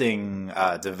interesting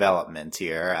development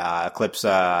here. Eclipse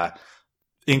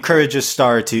encourages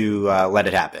Star to let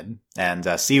it happen and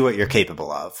see what you're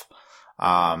capable of.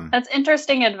 that's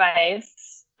interesting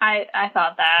advice. I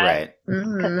thought that. Right.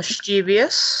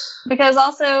 Mischievous. Because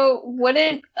also,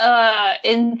 wouldn't,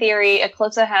 in theory,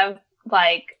 Eclipsa have,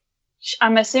 like,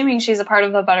 I'm assuming she's a part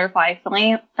of the butterfly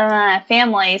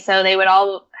family, so they would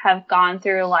all have gone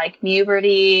through, like,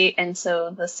 puberty, and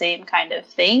so the same kind of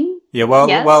thing. Yeah, well,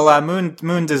 Yes.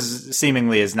 Moon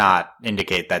does not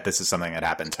indicate that this is something that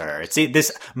happened to her.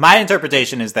 My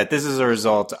interpretation is that this is a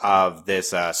result of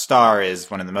this, Star is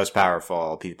one of the most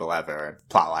powerful people ever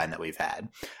plotline that we've had.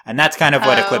 And that's kind of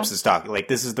what Oh. Eclipse is talking, like,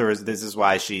 this is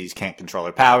why she can't control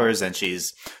her powers, and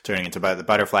she's turning into the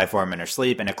butterfly form in her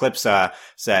sleep, and Eclipse,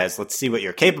 says, let's see what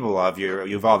you're capable of,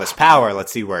 you've all this power,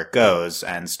 let's see where it goes,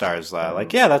 and Star's,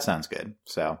 like, yeah, that sounds good,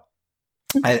 so.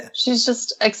 She's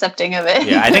just accepting of it.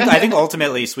 Yeah, I think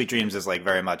ultimately Sweet Dreams is like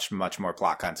very much more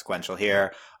plot consequential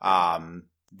here.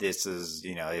 This is,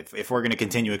 if we're going to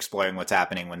continue exploring what's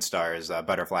happening when Star is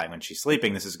butterflying when she's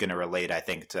sleeping, this is going to relate, I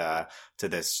think, to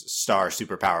this Star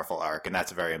super powerful arc, and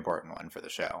that's a very important one for the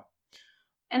show.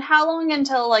 And how long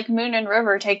until, like, Moon and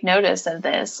River take notice of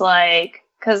this? Like,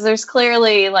 because there's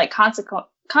clearly, like,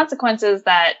 consequences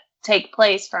that take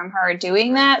place from her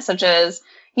doing that, such as,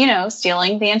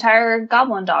 stealing the entire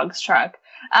Goblin Dogs truck.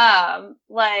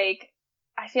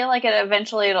 I feel like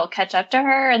it'll catch up to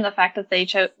her, and the fact that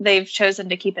they've chosen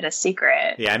to keep it a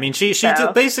secret. Yeah, I mean, she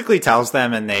So- basically tells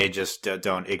them, and they just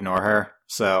don't ignore her.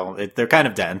 So they're kind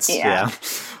of dense. Yeah.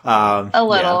 Yeah. A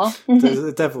little.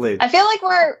 Yeah. Definitely. I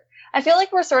feel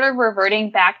like we're sort of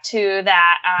reverting back to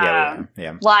that,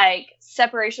 Yeah. like,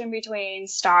 separation between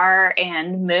Star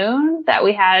and Moon that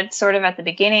we had sort of at the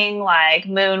beginning. Like,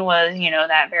 Moon was,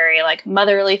 that very, like,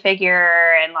 motherly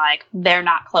figure, and, like, they're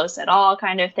not close at all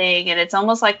kind of thing. And it's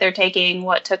almost like they're taking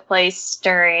what took place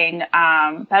during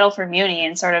Battle for Muni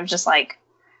and sort of just, like,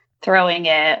 throwing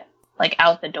it, like,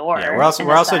 out the door. Yeah, we're also in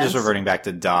a just sense. reverting back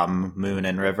to Dumb, Moon,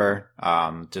 and River.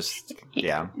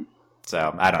 Yeah.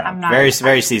 So I don't know. I'm not-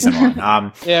 Very season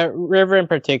one. Yeah, River in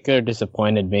particular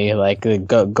disappointed me. Like,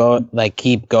 go, like,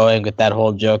 keep going with that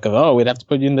whole joke of, oh, we'd have to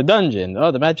put you in the dungeon.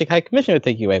 Oh, the Magic High Commissioner would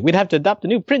take you away. We'd have to adopt a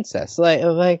new princess.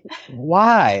 Like,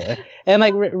 why? And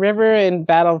like River in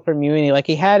Battle for Muni, like,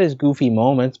 he had his goofy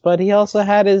moments, but he also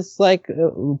had his like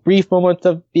brief moments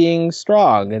of being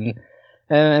strong,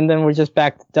 and then we're just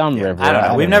back to dumb Yeah, River. I don't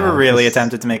know. We've never know. really Just-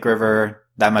 attempted to make River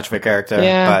that much of a character.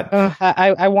 Yeah, But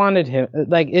I wanted him.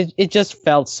 Like, it just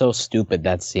felt so stupid,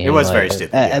 that scene. It was Like, very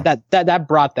stupid, yeah. That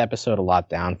brought the episode a lot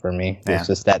down for me. It Yeah. was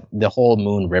just that the whole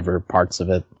Moon River parts of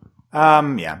it.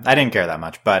 yeah, I didn't care that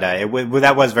much, but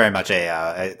that was very much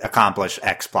a accomplished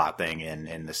X plot thing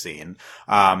in the scene.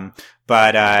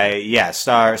 Yeah,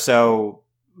 Star. So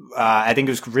I think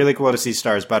it was really cool to see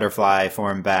Star's butterfly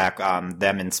form back.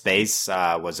 Them in space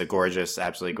was a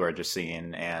absolutely gorgeous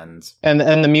scene, and And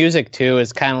the music too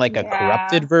is kind of like a Yeah.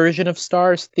 corrupted version of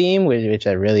Star's theme, which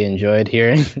I really enjoyed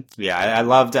hearing. yeah, I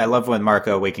loved when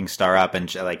Marco waking Star up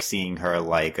and like seeing her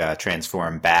like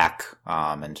transform back.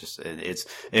 And just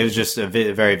it was just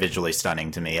very visually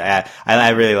stunning to me. I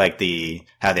really like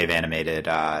how they've animated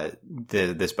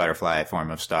this butterfly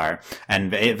form of Star,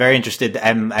 and very interested.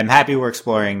 I'm happy we're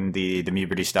exploring exploring the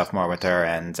Muberty stuff more with her,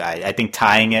 and I think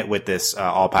tying it with this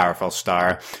all powerful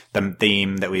star, the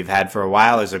theme that we've had for a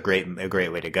while, is a great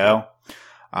way to go.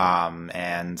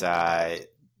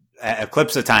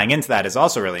 Eclipsa tying into that is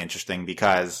also really interesting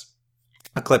because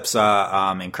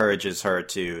Eclipsa encourages her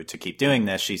to keep doing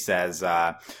this. She says,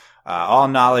 all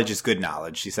knowledge is good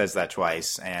knowledge. She says that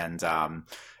twice, and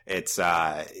it's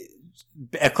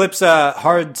Eclipsa,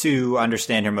 hard to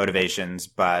understand her motivations,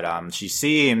 but she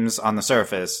seems on the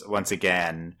surface, once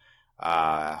again,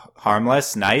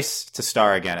 harmless, nice to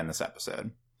Star again in this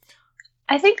episode.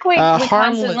 I think we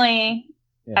constantly...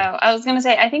 Yeah. Oh, I was going to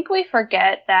say, I think we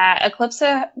forget that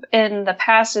Eclipsa in the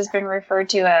past has been referred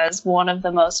to as one of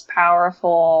the most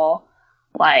powerful,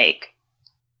 like,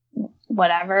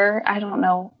 whatever. I don't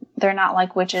know. They're not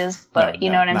like witches, but you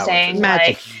know what I'm saying? Witches.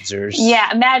 Magic like, users.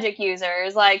 Yeah, magic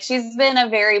users. Like, she's been a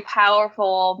very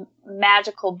powerful,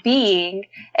 magical being.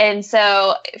 And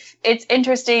so it's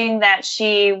interesting that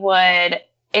she would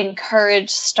encourage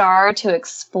Star to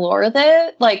explore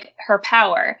her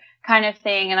power kind of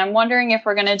thing. And I'm wondering if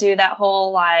we're going to do that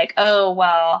whole, like, oh,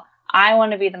 well, I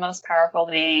want to be the most powerful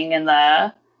being in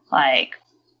the, like,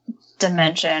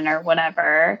 dimension or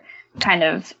whatever kind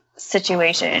of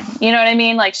situation. You know what I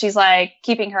mean? Like, she's, like,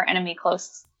 keeping her enemy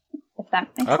close, if that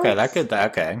makes sense. Okay, that could,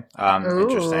 okay. Ooh.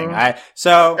 Interesting.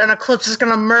 And Eclipse is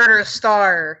gonna murder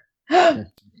Star.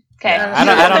 Okay. Yeah, I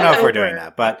don't know if we're doing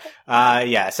that, but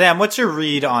yeah, Sam, what's your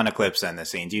read on Eclipse in this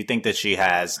scene? Do you think that she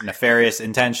has nefarious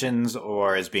intentions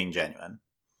or is being genuine?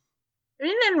 I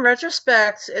mean, in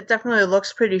retrospect, it definitely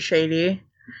looks pretty shady.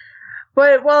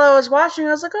 But while I was watching, I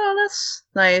was like, oh, that's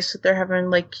nice that they're having,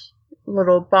 like,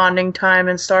 little bonding time,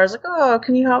 and Star's like, oh,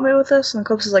 can you help me with this? And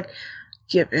Eclipse is like,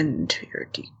 give in to your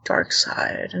deep dark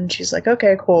side. And she's like,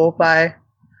 okay, cool, bye.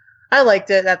 I liked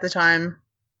it at the time.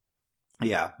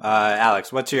 Yeah.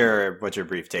 Alex, what's your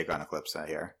brief take on Eclipse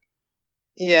here?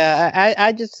 Yeah,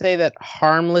 I just say that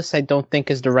harmless I don't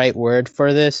think is the right word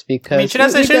for this, because... I mean, she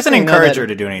doesn't encourage her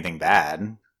to do anything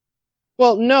bad.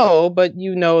 Well, no, but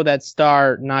you know that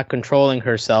Star not controlling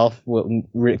herself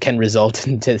can result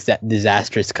in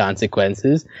disastrous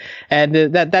consequences. And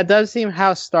that does seem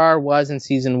how Star was in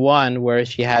season 1, where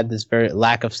she had this very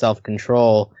lack of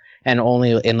self-control. And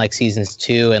only in like seasons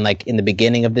 2 and like in the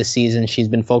beginning of this season, she's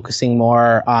been focusing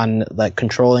more on like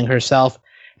controlling herself.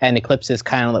 And Eclipse is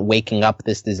kind of like waking up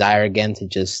this desire again to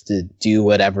do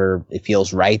whatever it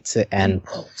feels right. And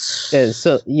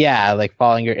so, yeah, like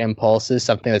following your impulses,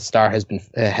 something that Star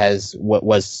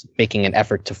was making an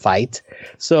effort to fight.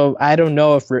 So I don't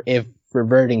know if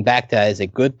reverting back to that is a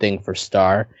good thing for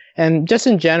Star. And just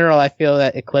in general, I feel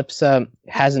that Eclipse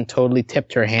hasn't totally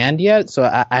tipped her hand yet. So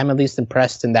I'm at least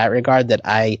impressed in that regard, that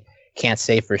I can't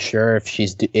say for sure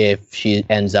if she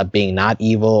ends up being not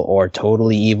evil or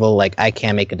totally evil. Like, I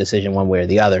can't make a decision one way or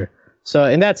the other. So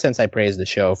in that sense, I praise the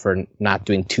show for not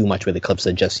doing too much with Eclipse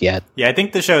just yet. Yeah, I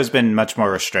think the show has been much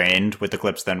more restrained with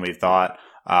Eclipse than we thought.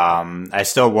 I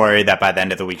still worry that by the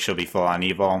end of the week she'll be full on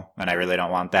evil, and I really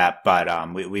don't want that.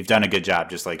 But we've done a good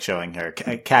job just like showing her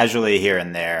casually here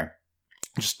and there,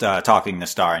 just talking to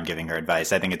Star and giving her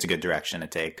advice. I think it's a good direction to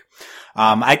take.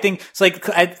 I think it's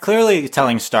like clearly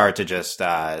telling Star to just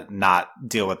not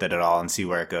deal with it at all and see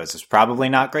where it goes is probably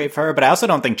not great for her. But I also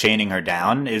don't think chaining her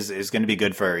down is going to be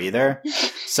good for her either.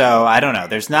 So I don't know.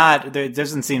 There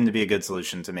doesn't seem to be a good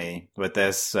solution to me with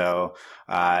this. So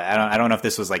I don't know if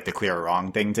this was like the clear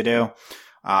wrong thing to do.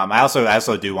 I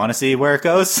also do want to see where it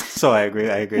goes. So I agree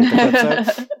with the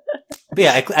episode. But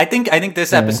yeah, I think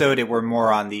this episode we're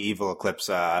more on the evil Eclipse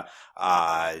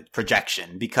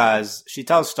projection, because she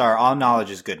tells Star all knowledge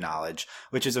is good knowledge,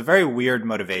 which is a very weird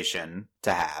motivation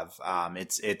to have.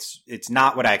 It's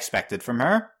not what I expected from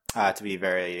her to be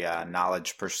very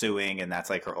knowledge pursuing, and that's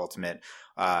like her ultimate.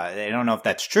 I don't know if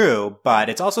that's true, but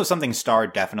it's also something Star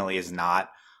definitely is not.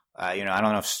 I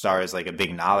don't know if Star is like a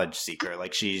big knowledge seeker.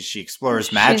 Like she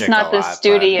explores magic. She's not a the lot,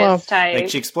 studious type. Like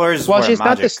she explores. Well, where she's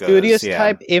not the magic studious goes. Yeah.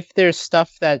 type. If there's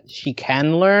stuff that she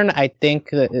can learn, I think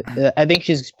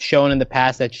she's shown in the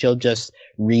past that she'll just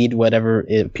read whatever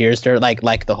it appears to her.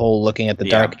 Like the whole looking at the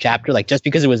dark chapter. Like just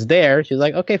because it was there, she's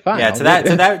like, okay, fine. Yeah, to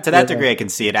that degree, I can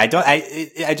see it.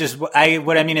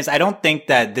 What I mean is, I don't think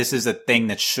that this is a thing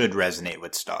that should resonate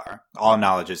with Star. All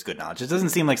knowledge is good knowledge. It doesn't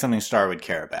seem like something Star would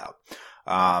care about.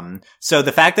 So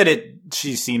the fact that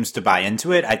she seems to buy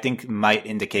into it, I think might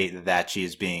indicate that she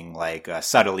is being like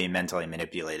subtly mentally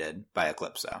manipulated by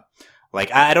Eclipsa.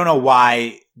 Like, I don't know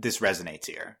why this resonates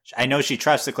here. I know she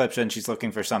trusts Eclipsa and she's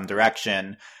looking for some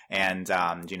direction, and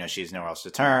she has nowhere else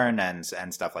to turn and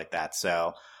stuff like that.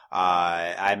 So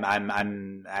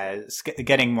I'm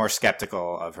getting more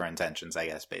skeptical of her intentions, I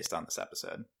guess, based on this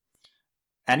episode.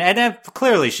 And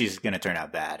clearly she's going to turn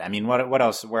out bad. I mean, what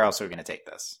else? Where else are we going to take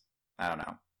this? I don't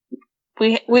know.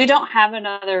 We don't have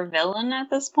another villain at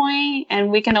this point,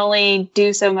 and we can only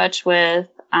do so much with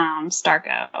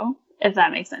Starco, if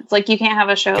that makes sense. Like, you can't have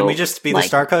a show. Can we just be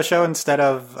like, the Starco show instead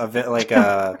of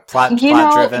a plot You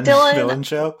know, driven Dylan, villain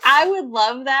show? I would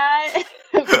love that,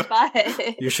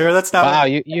 but You sure that's not? Wow,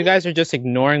 you guys are just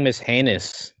ignoring Miss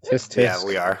Heinous. Tisk, tisk. Yeah,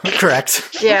 we are.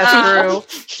 Correct. Yeah,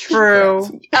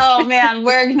 true. oh man,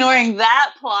 we're ignoring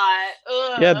that plot.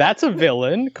 Ugh. Yeah, that's a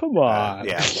villain. Come on.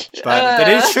 Yeah, but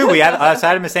it is true. We have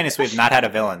outside of Miss Heinous, we have not had a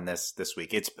villain this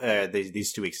week. It's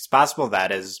these 2 weeks. It's possible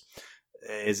that is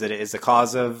the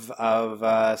cause of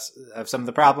some of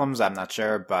the problems. I'm not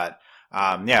sure, but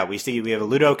yeah, we have a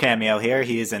Ludo cameo here.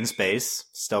 He is in space,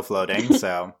 still floating.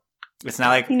 So it's not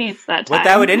like He needs that time. what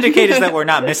that would indicate is that we're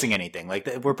not missing anything. Like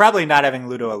we're probably not having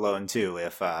Ludo alone too.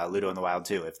 If Ludo in the Wild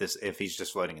too, if he's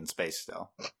just floating in space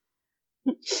still.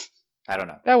 I don't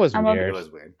know. That was I'm weird. It was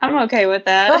weird. I'm okay with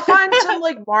that. They'll find some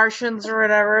like Martians or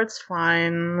whatever. It's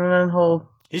fine. And then he'll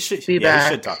He should. Be He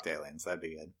back. should talk to aliens. That'd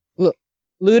be good.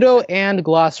 Ludo and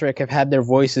Glossric have had their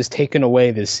voices taken away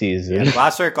this season. Yeah,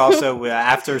 Glossric also,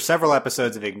 after several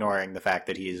episodes of ignoring the fact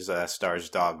that he's Star's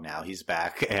dog now, he's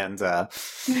back. And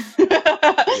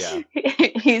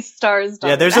He's Star's dog.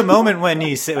 yeah, there's a moment when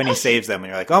he saves them, and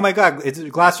you're like, oh my god, it's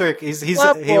Glossric.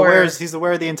 He's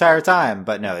aware the entire time,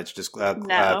 but no, it's just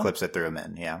No. clips that threw him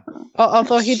in. Yeah,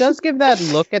 Although he does give that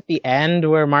look at the end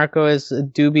where Marco is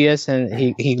dubious and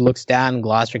he looks down and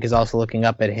Glossric is also looking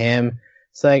up at him.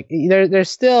 It's like there's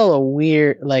still a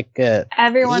weird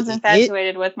Everyone's it-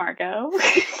 infatuated with Marco.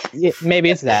 yeah, maybe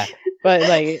it's that, but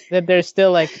like there's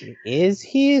still like, is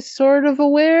he sort of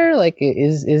aware? Like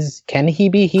is can he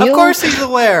be healed? of course he's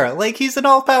aware. Like he's an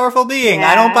all powerful being.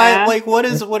 I don't buy like what.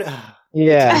 It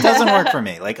Yeah. doesn't work for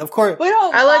me. Like of course We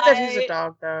don't. I like that buy- he's a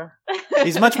dog though.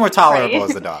 he's much more tolerable Right.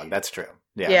 as a dog. That's true.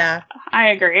 Yeah. Yeah. I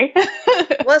agree.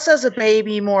 Less as a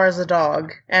baby, more as a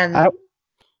dog, and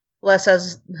less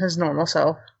as his normal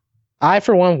self. I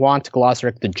for one want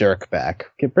Glossric the jerk back.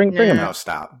 Bring him No, out.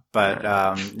 stop.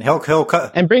 But he'll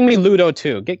cut. And bring me Ludo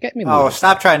too. Get me Ludo. Oh,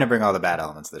 stop trying to bring all the bad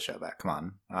elements of the show back.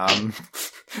 Come on.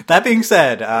 That being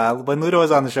said, when Ludo was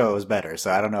on the show, it was better.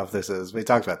 So I don't know if this is. We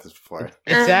talked about this before.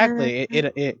 Exactly.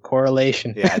 It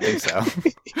correlation. Yeah, I think so.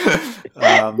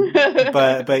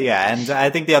 But yeah, and I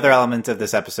think the other element of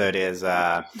this episode is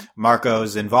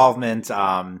Marco's involvement.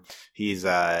 He's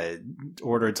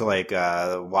ordered to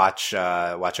watch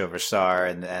over Star,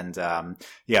 and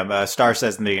Star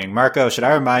says in the beginning, Marco, should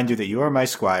I remind you that you are my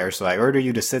squire, so I order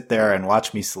you to sit there and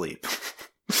watch me sleep.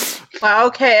 Wow,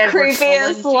 okay, Edward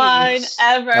Creepiest Cullen, line jeez.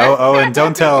 ever. Oh, and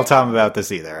don't tell Tom about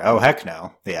this either. Oh, heck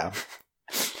no. Yeah.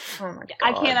 Oh my god.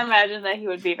 I can't imagine that he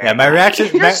would be very. Yeah, my reaction.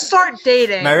 Just start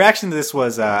dating. My reaction to this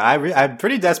was I'm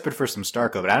pretty desperate for some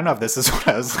Starco, but I don't know if this is what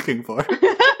I was looking for.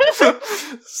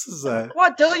 This is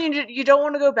What, Dylan? You don't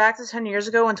want to go back to 10 years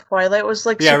ago when Twilight was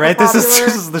like yeah, super right. popular?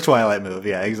 This is the Twilight move.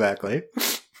 Yeah, exactly.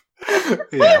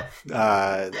 Yeah.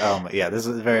 This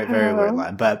is a very very weird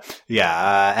line, but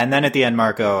yeah. And then at the end,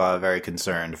 Marco very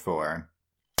concerned for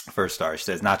Star. She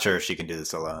says not sure if she can do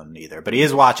this alone either, but he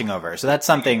is watching over her. So that's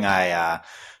something I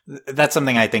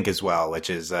think as well, which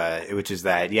is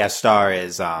that yes, Star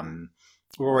is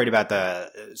we're worried about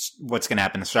what's going to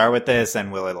happen to Star with this,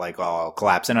 and will it all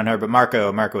collapse in on her? But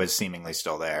Marco is seemingly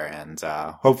still there, and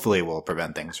hopefully will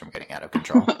prevent things from getting out of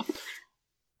control.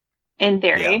 In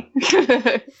theory.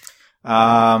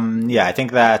 Yeah, I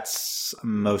think that's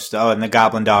most. Oh, and the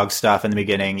Goblin Dog stuff in the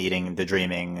beginning,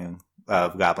 dreaming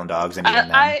of Goblin Dogs and eating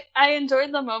them. I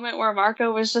enjoyed the moment where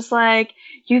Marco was just like,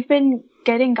 "You've been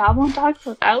getting Goblin Dogs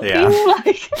without Yeah.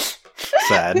 me."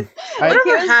 Sad. Whatever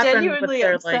he was happened genuinely with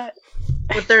their upset.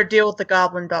 with their deal with the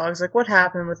Goblin Dogs? Like, what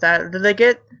happened with that? Did they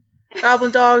get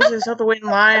Goblin Dogs? Is that the wait in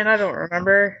line? I don't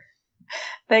remember.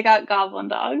 They got Goblin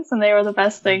Dogs, and they were the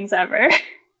best things ever.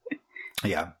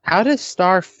 Yeah, How does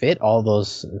Star fit all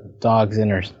those dogs in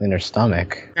her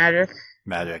stomach?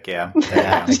 Magic. yeah.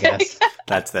 Yeah, I guess.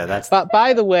 That's. But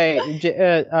by the way,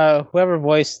 whoever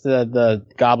voiced the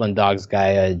Goblin Dogs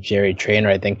guy, Jerry Trainer,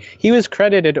 I think he was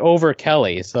credited over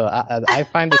Kelly. So I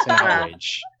find this an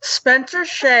outrage. Spencer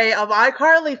Shea of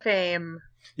iCarly fame.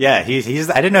 Yeah, he's.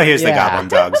 I didn't know he was the Yeah. Goblin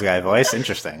Dogs guy voice.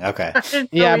 Interesting. Okay.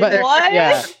 Yeah, but What?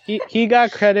 yeah, he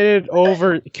got credited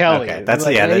over Kelly. Okay, that's-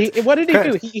 Like, yeah, that's- what did he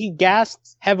do? He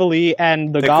gasped heavily,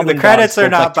 and the The Goblin credits Dogs are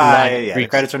not looked like by. Yeah, the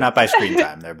credits are not by screen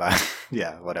time. They're by.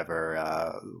 Yeah, whatever.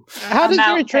 How does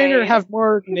Jerry Amount Trainer paid. have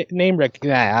more name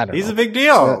recognition? I don't He's know. a big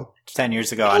deal. 10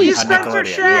 years ago on He's Nickelodeon.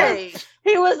 Spencer Yeah. Shea.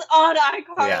 He was on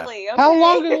iCarly. Okay? How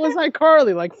long ago was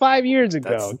iCarly? Like 5 years ago.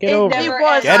 That's- Get over never it.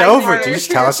 was. Get I over it. never- Did you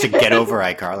just tell us to get over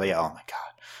iCarly? Oh my god.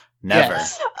 Never.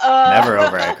 Yes. Never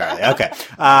over iCarly. Okay.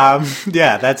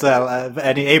 Yeah, that's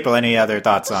any other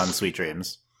thoughts on Sweet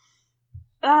Dreams?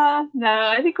 No,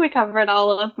 I think we covered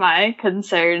all of my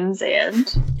concerns and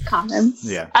comments.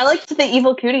 Yeah. I liked the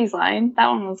Evil Cooties line. That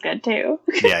one was good too.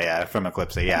 Yeah, from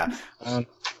Eclipse. Yeah. Um,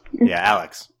 Yeah,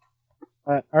 Alex.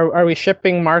 are we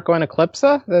shipping Marco and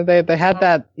Eclipsa? They had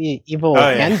that evil Oh,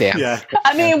 yeah. hand dance. Yeah.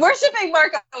 I mean, we're shipping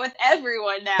Marco with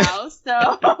everyone now,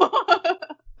 so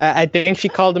I think she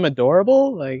called him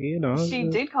adorable. Like, she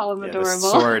did call him Yeah, adorable.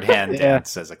 the sword hand Yeah.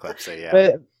 dance says Eclipse.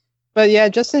 Yeah. But yeah,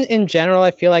 just in general,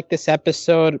 I feel like this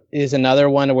episode is another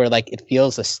one where like it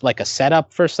feels like a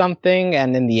setup for something,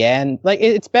 and in the end, like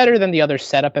it's better than the other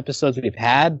setup episodes we've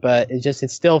had, but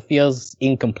it still feels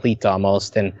incomplete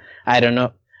almost, and I don't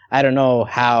know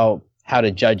how to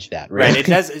judge that. Really. Right. It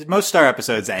does. Most Star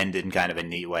episodes end in kind of a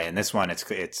neat way, and this one,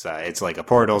 it's like a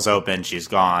portal's open, she's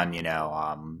gone.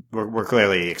 We're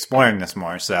clearly exploring this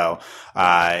more. So,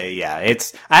 yeah,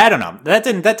 I don't know. That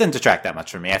didn't detract that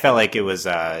much from me. I felt like it was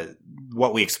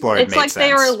what we explored. It's made like sense.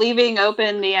 they were leaving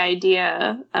open the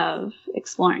idea of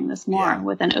exploring this more Yeah.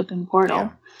 with an open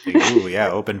portal. Yeah. Ooh, yeah.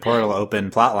 Open portal, open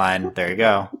plot line. There you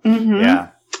go. Mm-hmm. Yeah.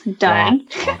 Done.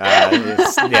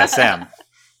 Yeah, Sam.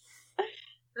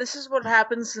 This is what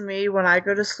happens to me when I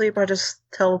go to sleep. I just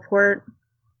teleport.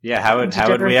 Yeah. How would Into we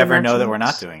different ever know that we're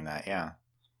not dimensions. doing that? Yeah.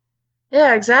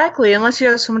 Yeah, exactly. Unless you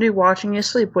have somebody watching you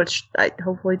sleep, which I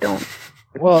hopefully don't.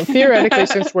 Well, theoretically,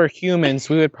 since we're humans,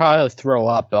 we would probably throw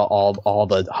up all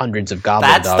the hundreds of goblin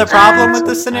That's dogs. the problem with Ah.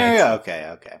 the scenario.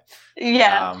 Okay.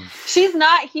 Yeah. Um, She's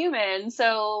not human,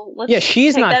 so let's Yeah,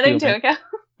 she's take not that human. into account.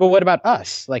 But what about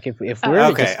us? Like, if we're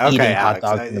okay, just eating okay, hot Alex.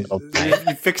 dogs in the middle of the You're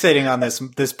night. fixating on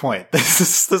this point.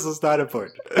 This is not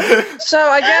important. So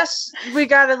I guess we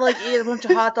gotta eat a bunch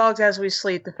of hot dogs as we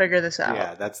sleep to figure this out.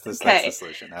 Yeah, that's the Okay.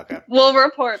 solution. Okay. We'll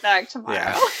report back tomorrow.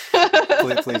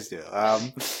 Yeah. please do.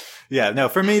 Yeah, no,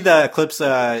 for me, the eclipse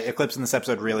in this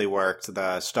episode really worked.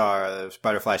 The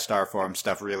butterfly star form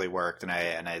stuff really worked, and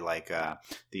I like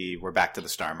we're back to the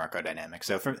star Marco dynamic.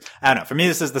 So I don't know. For me,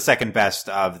 this is the second best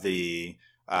of the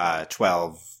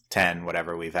 12, 10,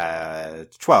 whatever we've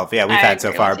had. 12, yeah, we've I had so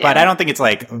agree far. with you. But I don't think it's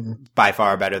like Mhm. by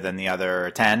far better than the other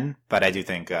 10. But I do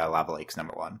think Lava Lake's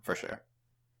number one for sure.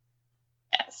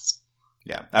 Yes.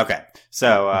 Yeah. Okay.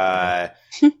 So, I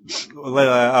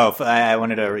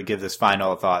wanted to give this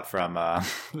final thought from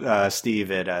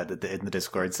Steve in the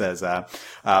Discord. Says,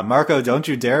 Marco, don't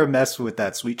you dare mess with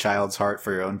that sweet child's heart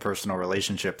for your own personal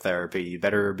relationship therapy. You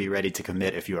better be ready to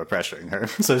commit if you are pressuring her.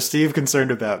 So, Steve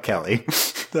concerned about Kelly.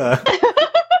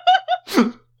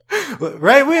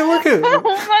 Right? Wait, look at. Oh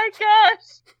my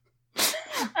gosh!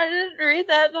 I didn't read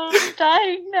that. And I'm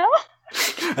dying now.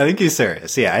 I think he's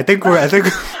serious. Yeah, I think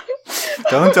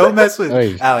don't mess with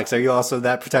Oy. Alex. Are you also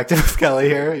that protective of Kelly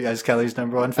here? You guys, Kelly's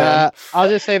number one fan. I'll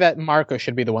just say that Marco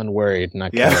should be the one worried,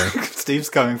 not Yeah, Kelly. Steve's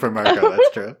coming from Marco.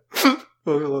 That's true.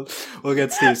 we'll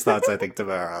get Steve's thoughts, I think,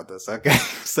 tomorrow on this. Okay,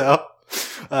 so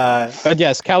But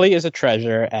yes, Kelly is a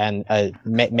treasure, and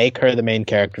make her the main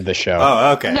character of the show.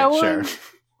 oh, okay, No sure. one-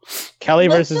 Kelly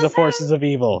Let's versus the just forces of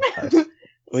evil.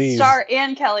 Please. Star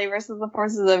and Kelly versus the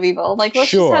forces of evil. Let's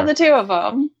Sure. just have the two of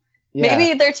them. Yeah.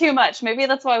 Maybe they're too much. Maybe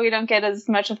that's why we don't get as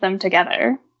much of them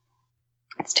together.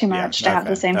 It's too Yeah, much to have okay.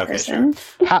 the same Okay, person.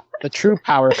 The true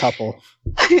power couple.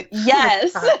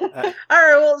 Yes. All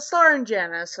right, well, Star and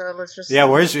Jana, so let's just. Yeah,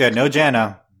 where's no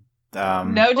Jana? No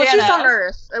Well, she's on Jana.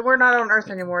 Earth. and We're not on Earth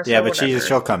anymore. So Yeah, but whatever.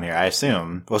 she'll come here, I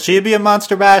assume. Will she be a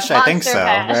Monster Bash? I think Monster so,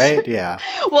 Bash. right? Yeah.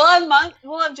 We'll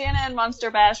have Jana and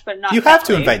Monster Bash, but not. You have to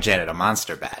Kelly. invite Janet to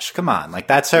Monster Bash. Come on, like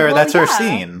that's her. Well, that's her yeah.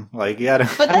 scene. Like you gotta.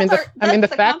 But I mean, that's the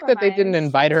the fact that they didn't compromise.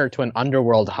 invite her to an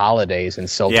underworld holidays in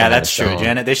Silk. Yeah, that's true,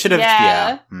 Janet. They should have. Yeah.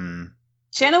 Yeah. Hmm.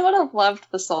 Jana would have loved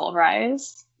the Soul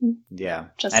Rise. Yeah.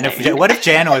 Just And saying. what if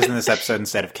Jana was in this episode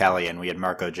instead of Kelly, and we had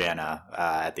Marco Jana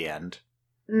at the end?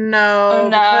 No, Oh,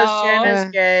 no. because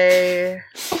Jana's gay.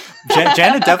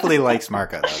 Jana definitely likes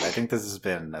Marco, though. I think this has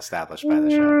been established by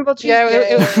the show. But she's Yeah,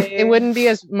 gay. it wouldn't be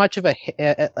as much of a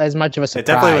surprise.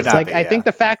 definitely would not like be, I think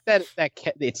yeah. the fact that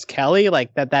it's Kelly,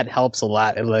 like that helps a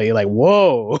lot. Like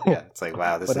whoa. Yeah, it's like,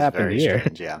 wow, this What is happened very here?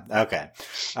 strange. Yeah. Okay.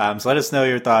 So let us know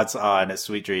your thoughts on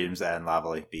Sweet Dreams and Lava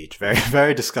Lake Beach. Very,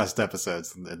 very discussed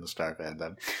episodes in the Star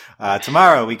fandom.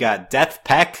 Tomorrow we got Death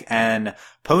Peck and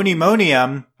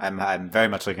Ponymonium. I'm very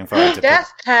much looking forward to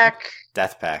Death Pack.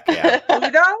 Death Peck. Yeah.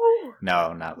 Ludo?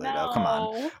 No, not Ludo. No. Come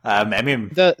on. I mean,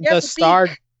 The Yeah,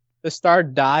 the star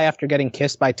die after getting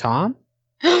kissed by Tom.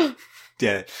 yeah.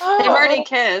 They've already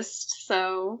kissed,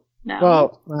 so no.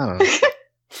 Well, I don't know.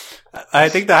 I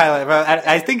think the highlight. Well,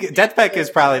 I think Deathpeck is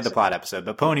probably the plot episode,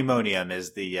 but Ponymonium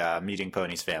is the meeting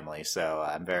Pony's family. So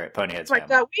I'm very Ponyhead's Oh my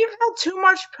family. god, we've had too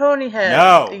much Ponyhead.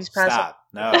 No, these past stop.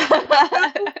 No,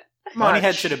 much.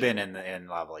 Ponyhead should have been in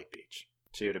Lava Lake Beach.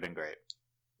 She would have been great.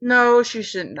 No, she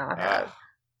should not have. Ah,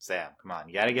 Sam, come on,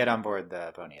 you got to get on board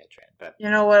the Ponyhead train. But You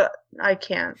know what? I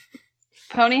can't.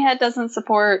 Ponyhead doesn't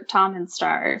support Tom and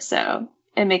Star, so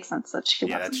it makes sense that she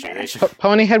yeah, wasn't that's true. there. They should.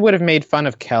 Ponyhead would have made fun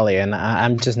of Kelly, and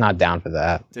I'm just not down for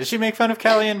that. Did she make fun of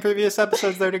Kelly in previous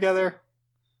episodes? They're together.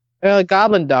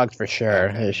 Goblin Dog for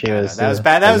sure. She was. That was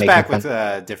bad. That was making back fun-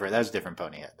 with different. That was a different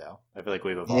Ponyhead though. I feel like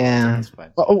we've evolved Yeah. at this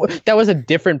point. Oh, that was a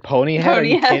different Ponyhead. Are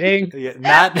you Ponyhead. kidding? Yeah,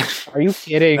 not. Are you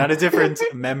kidding? Not a different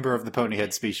member of the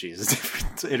Ponyhead species, a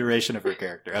different iteration of her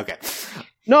character. Okay.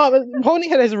 No, but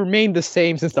Ponyhead has remained the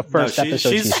same since the first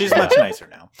episode. She's much nicer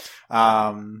now.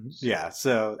 Yeah,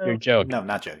 so You're joking. no,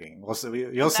 not joking. We'll see.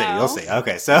 You'll see. No. You'll see.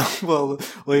 Okay, so we'll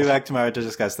be back tomorrow to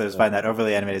discuss those. Find that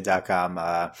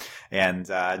overlyanimated.com and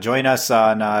join us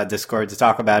on Discord to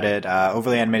talk about it.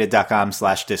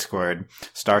 Overlyanimated.com/Discord.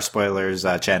 Star Spoilers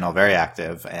channel, very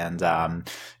active, and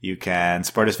you can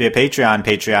support us via Patreon.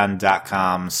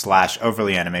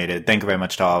 Patreon.com/overlyanimated. Thank you very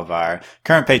much to all of our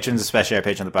current patrons, especially our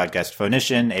patron of the podcast,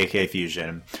 Phonician, aka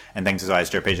Fusion, and thanks as always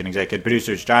to our patron executive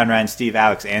producers John, Ryan, Steve,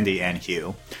 Alex, Andy, and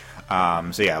Hugh.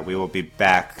 So yeah, we will be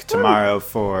back tomorrow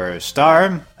for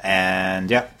Star,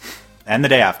 and yeah, and the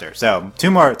day after. So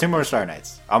two more Star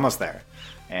nights, almost there.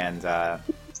 And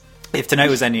if tonight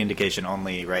was any indication,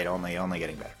 only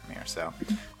getting better from here. So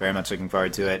very much looking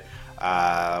forward to it.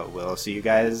 We'll see you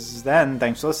guys then.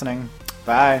 Thanks for listening.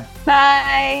 Bye.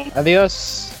 Bye.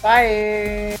 Adios.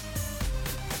 Bye.